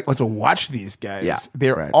 I just like to watch these guys. Yeah,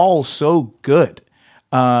 They're right. all so good.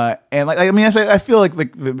 And like I mean, I feel like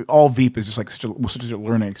all Veep is just like such a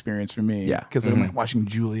learning experience for me. Yeah. because I'm like watching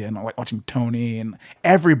Julia and I like watching Tony, and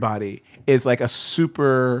everybody is like a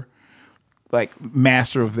super like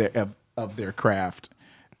master of their craft.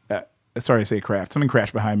 Sorry to say craft. Something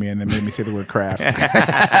crashed behind me and it made me say the word craft.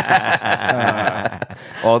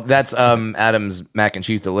 Well, that's Adam's mac and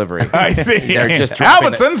cheese delivery. I see. They're just dropping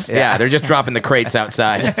Albertsons. yeah, they're just dropping the crates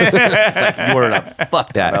outside. It's like you ordered a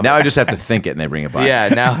fuck ton Yeah, of now it. I just have to think it and they bring it by. Yeah,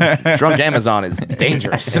 now drunk Amazon is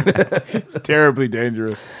dangerous. Terribly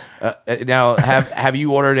dangerous. Now, have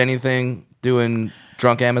you ordered anything doing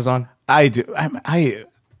drunk Amazon? I do.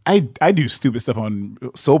 I do stupid stuff on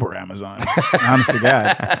sober Amazon. Honest to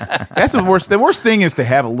God, that's the worst. The worst thing is to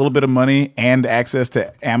have a little bit of money and access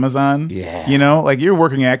to Amazon. Yeah. You know, like you're a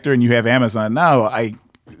working actor and you have Amazon. Now,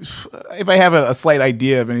 if I have a slight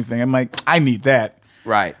idea of anything, I'm like, I need that.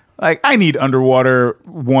 Right. Like, I need underwater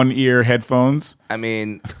one-ear headphones. I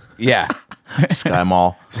mean, yeah. Sky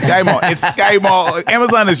Mall. Sky Mall. It's Sky Mall.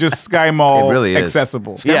 Amazon is just Sky Mall It really is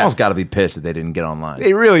accessible. Sky Yeah. Mall's got to be pissed that they didn't get online.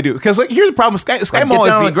 They really do. Because like, here's the problem: Sky Like, Mall get is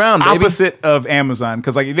down on the the ground, baby. opposite of Amazon.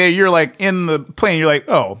 Because like, you're like in the plane, you're like,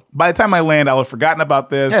 oh, by the time I land, I'll have forgotten about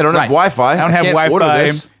this. Yeah, I don't Right. have Wi-Fi. I don't have can't order Wi-Fi.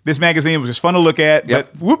 this. This magazine was just fun to look at,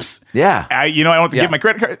 Yep. but whoops. Yeah. I don't have to Yeah. get my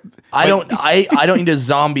credit card. I don't need a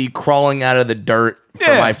zombie crawling out of the dirt from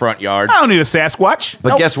Yeah. my front yard. I don't need a Sasquatch.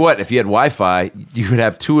 But guess what? If you had Wi-Fi, you would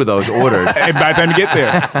have 2 of those ordered. And by the time you get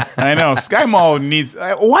there, I know Sky Mall needs.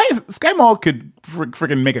 Why is Sky Mall could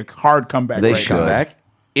freaking make a hard comeback? They right should. now. Back.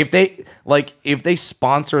 If they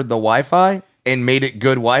sponsored the Wi-Fi and made it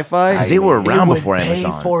good Wi-Fi, 'Cause they were it around would before pay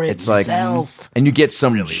Amazon. for It's like, itself. and you get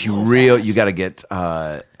some real. You got to get.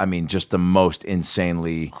 I mean, just the most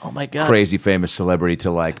insanely, Oh my God. crazy famous celebrity to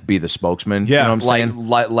like be the spokesman. Yeah. you know what I'm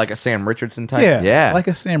like, saying? like a Sam Richardson type. Yeah, Yeah. like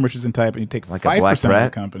a Sam Richardson type, and you take Like a 5% Black of the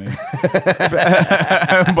Brat? company.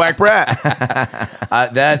 Black Brat,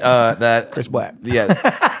 That Chris Black. Yeah.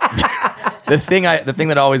 the thing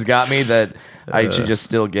that always got me that I should just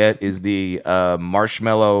still get is the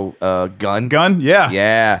marshmallow gun. Gun,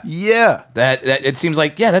 yeah, Yeah. That it seems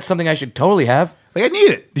like that's something I should totally have. Like I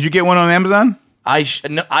need it. Did you get one on Amazon? I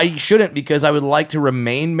shouldn't because I would like to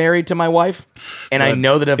remain married to my wife, and I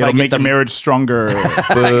know that if It'll I get make the your marriage stronger.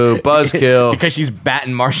 Boo, buzzkill. because she's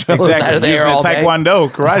batting marshmallows out of the Using air a all day. Taekwondo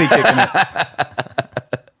karate kicking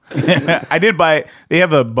it. I did buy. They have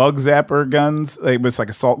the bug zapper guns. Like it's like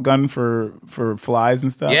a salt gun for flies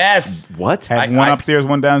and stuff. Yes, What? Have I- one I- upstairs,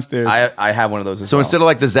 one downstairs. I have one of those. As So well. instead of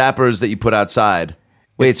like the zappers that you put outside,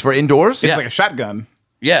 wait, it's for indoors. it's like a shotgun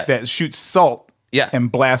yeah, that shoots salt. Yeah.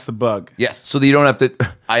 and blasts a bug. yes, So that you don't have to.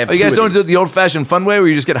 I have Oh, you two guys of don't do these. it the old-fashioned fun way where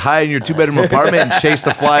you just get high in your 2-bedroom apartment and chase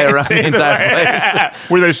the fly around the entire place.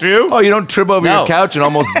 With a shoe? Oh, you don't trip over No. your couch and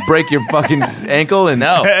almost break your fucking ankle and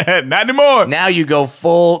no. Not anymore. Now you go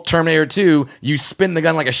full Terminator 2. You spin the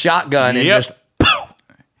gun like a shotgun and Yep. just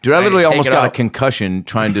Dude, I literally Take almost it got a out. concussion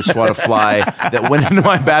trying to swat a fly that went into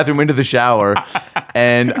my bathroom, into the shower,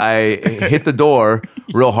 and I hit the door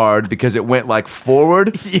real hard because it went like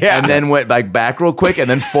forward, Yeah. and then went like back real quick, and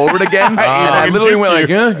then forward again. And I It literally juked went like,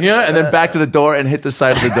 you. yeah, and then back to the door and hit the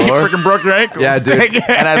side of the You door. freaking broke your ankles. Yeah, dude.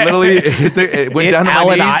 And I literally it went down to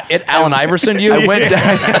my knees. It Allen Iverson you. I went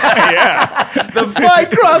down. The fly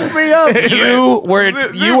crossed me up.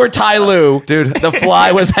 You were Ty Lue, Dude. The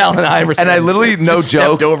fly was Allen Iverson, And I literally, no Just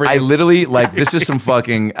stepped joke, over I you. literally, like, this is some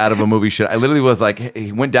fucking out of a movie shit. I literally was like,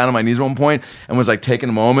 he went down on my knees at one point and was like taking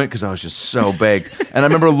a moment because I was just so baked. And I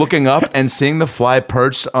remember looking up and seeing the fly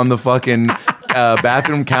perched on the fucking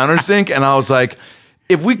bathroom countersink. And I was like,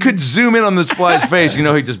 if we could zoom in on this fly's face, you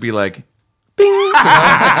know, he'd just be like, bing.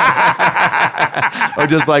 Or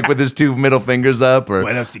just like with his 2 middle fingers up. Or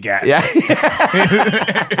What else you got? yeah.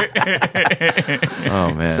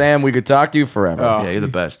 Oh, man. Sam, we could talk to you forever. Yeah, you're the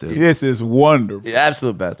best, dude. This is wonderful. The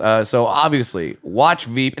absolute best. So obviously, watch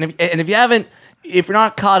Veep, and if you haven't, if you're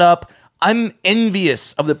not caught up, I'm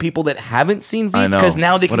envious of the people that haven't seen Veep I know. because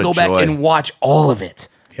now they What can a go back joy. and watch all of it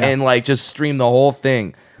and like just stream the whole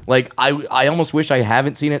thing. Like I almost wish I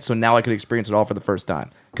haven't seen it, so now I could experience it all for the first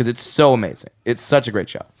time because it's so amazing. It's such a great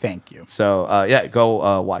show. Thank you. So yeah,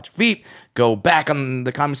 go watch Veep. Go back on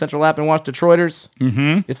the Comedy Central app and watch Detroiters.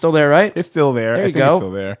 Mm-hmm. It's still there, right? It's still there. There I you think go. It's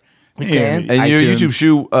still there. We can. And your iTunes.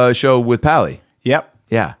 YouTube show with Pally. Yep.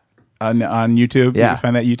 Yeah. On YouTube. Yeah. You can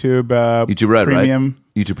find that YouTube. YouTube Red, Premium.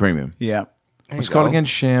 right? YouTube Premium. Yeah. What's it called again?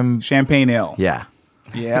 Champagne Ale. Yeah.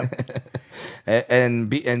 Yeah. And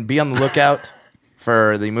be on the lookout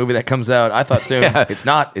for the movie that comes out. I thought soon. Yeah. It's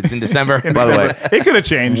not. It's in December. By the way, It could have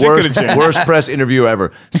changed. worst press interview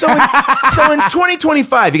ever. So in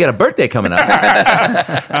 2025, you got a birthday coming up.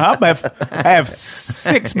 I have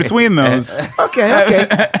 6 between those. Okay.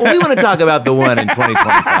 Well, we want to talk about the one in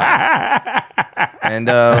 2025. And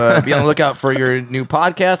be on the lookout for your new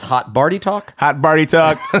podcast, Hot Barty Talk. Hot Barty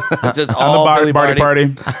Talk. It's just On all the Billy Barty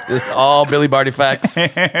Barty. Party. Just all Billy Barty facts for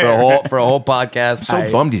a whole podcast.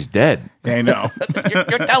 So bummed he's dead. I know.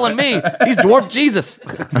 You're telling me he's dwarf Jesus.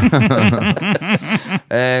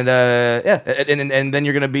 And and then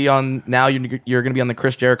you're gonna be on now. You're gonna be on the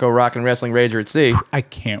Chris Jericho Rock and Wrestling Rager at Sea. I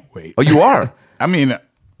can't wait. Oh, you are? I mean,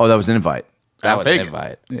 Oh, that was an invite. That was an take it.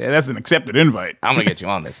 invite. yeah, that's an accepted invite. I'm gonna get you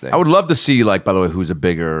on this thing. I would love to see, like, by the way, who's a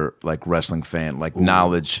bigger, like, wrestling fan, like,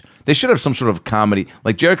 knowledge. They should have some sort of comedy.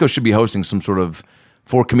 Like, Jericho should be hosting some sort of,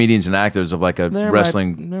 for comedians and actors, of, like, a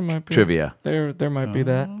wrestling trivia. There might be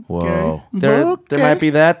that. Whoa. There might be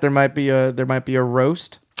that. There might be a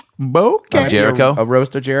roast. Bouquet. Jericho? A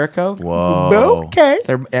roast of Jericho. Whoa. Bouquet.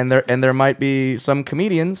 There might be some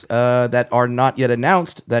comedians that are not yet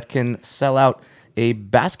announced that can sell out a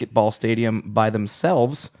basketball stadium by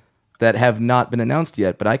themselves that have not been announced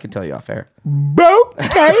yet, but I can tell you off air.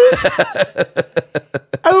 Bouquet.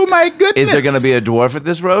 Oh my goodness. Is there going to be a dwarf at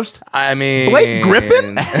this roast? I mean, Blake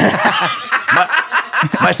Griffin? My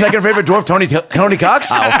second favorite dwarf, Tony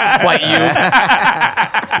Cox? I'll fight you.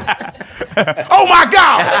 Oh, my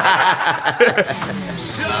God!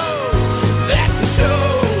 So, that's the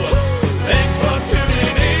show. Thanks for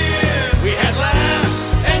tuning in. We had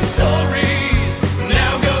laughs and stories.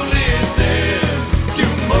 Now go listen to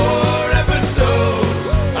more episodes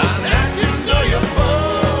on iTunes or your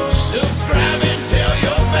phone. Subscribe and tell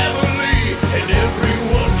your family and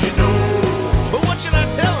everyone you know. But what should I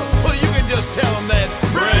tell them? Well, you can just tell them that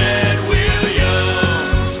Brad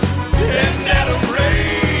Williams and Adam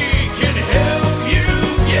Ray can help you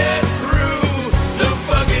get through the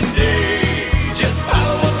fucking day. Just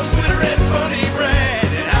follow us on Twitter at Funny Brad,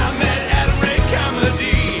 and I'm at Adam Ray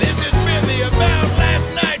Comedy. This has been the About Last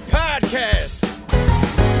Night podcast.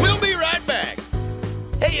 We'll be right back.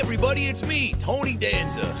 Hey everybody, it's me, Tony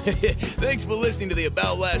Danza. Thanks for listening to the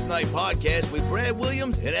About Last Night podcast with Brad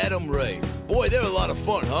Williams and Adam Ray. Boy, they're a lot of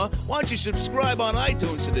fun, huh? Why don't you subscribe on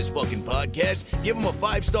iTunes to this fucking podcast? Give them a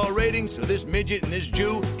 5-star rating so this midget and this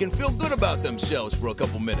Jew can feel good about themselves for a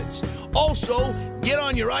couple minutes. Also, get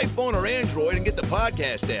on your iPhone or Android and get the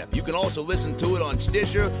podcast app. You can also listen to it on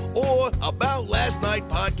Stitcher or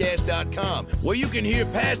AboutLastNightPodcast.com, where you can hear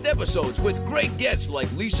past episodes with great guests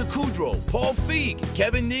like Lisa Kudrow, Paul Feig,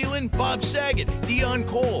 Kevin Nealon, Bob Saget, Dion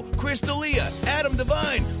Cole, Chris D'Elia, Adam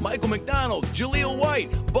Devine, Michael McDonald, Jaleel White,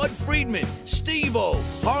 Bud Friedman, Steve-O,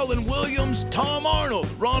 Harlan Williams, Tom Arnold,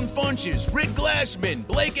 Ron Funches, Rick Glassman,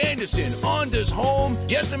 Blake Anderson, Anders Holm,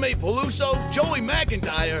 Jessime Peluso, Joey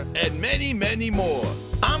McIntyre, and many, many more.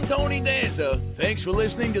 I'm Tony Danza. Thanks for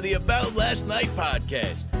listening to the About Last Night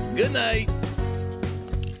podcast. Good night.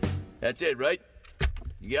 That's it, right?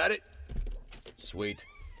 You got it? Sweet.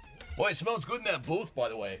 Boy, it smells good in that booth, by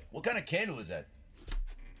the way. What kind of candle is that?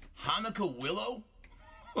 Hanukkah willow?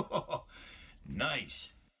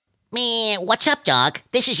 Nice. Man, what's up, dog?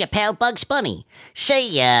 This is your pal Bugs Bunny.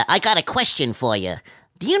 Say, I got a question for you.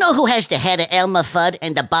 Do you know who has the head of Elmer Fudd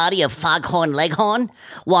and the body of Foghorn Leghorn?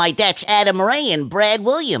 Why, that's Adam Ray and Brad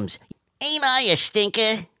Williams. Ain't I a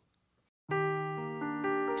stinker?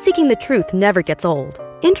 Seeking the truth never gets old.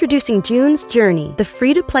 Introducing June's Journey, the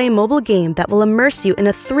free-to-play mobile game that will immerse you in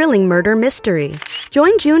a thrilling murder mystery.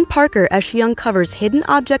 Join June Parker as she uncovers hidden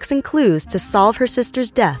objects and clues to solve her sister's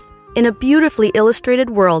death in a beautifully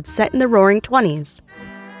illustrated world set in the Roaring 20s.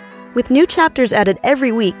 With new chapters added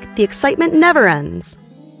every week, the excitement never ends.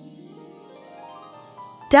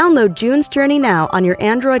 Download June's Journey now on your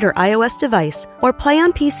Android or iOS device, or play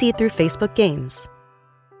on PC through Facebook Games.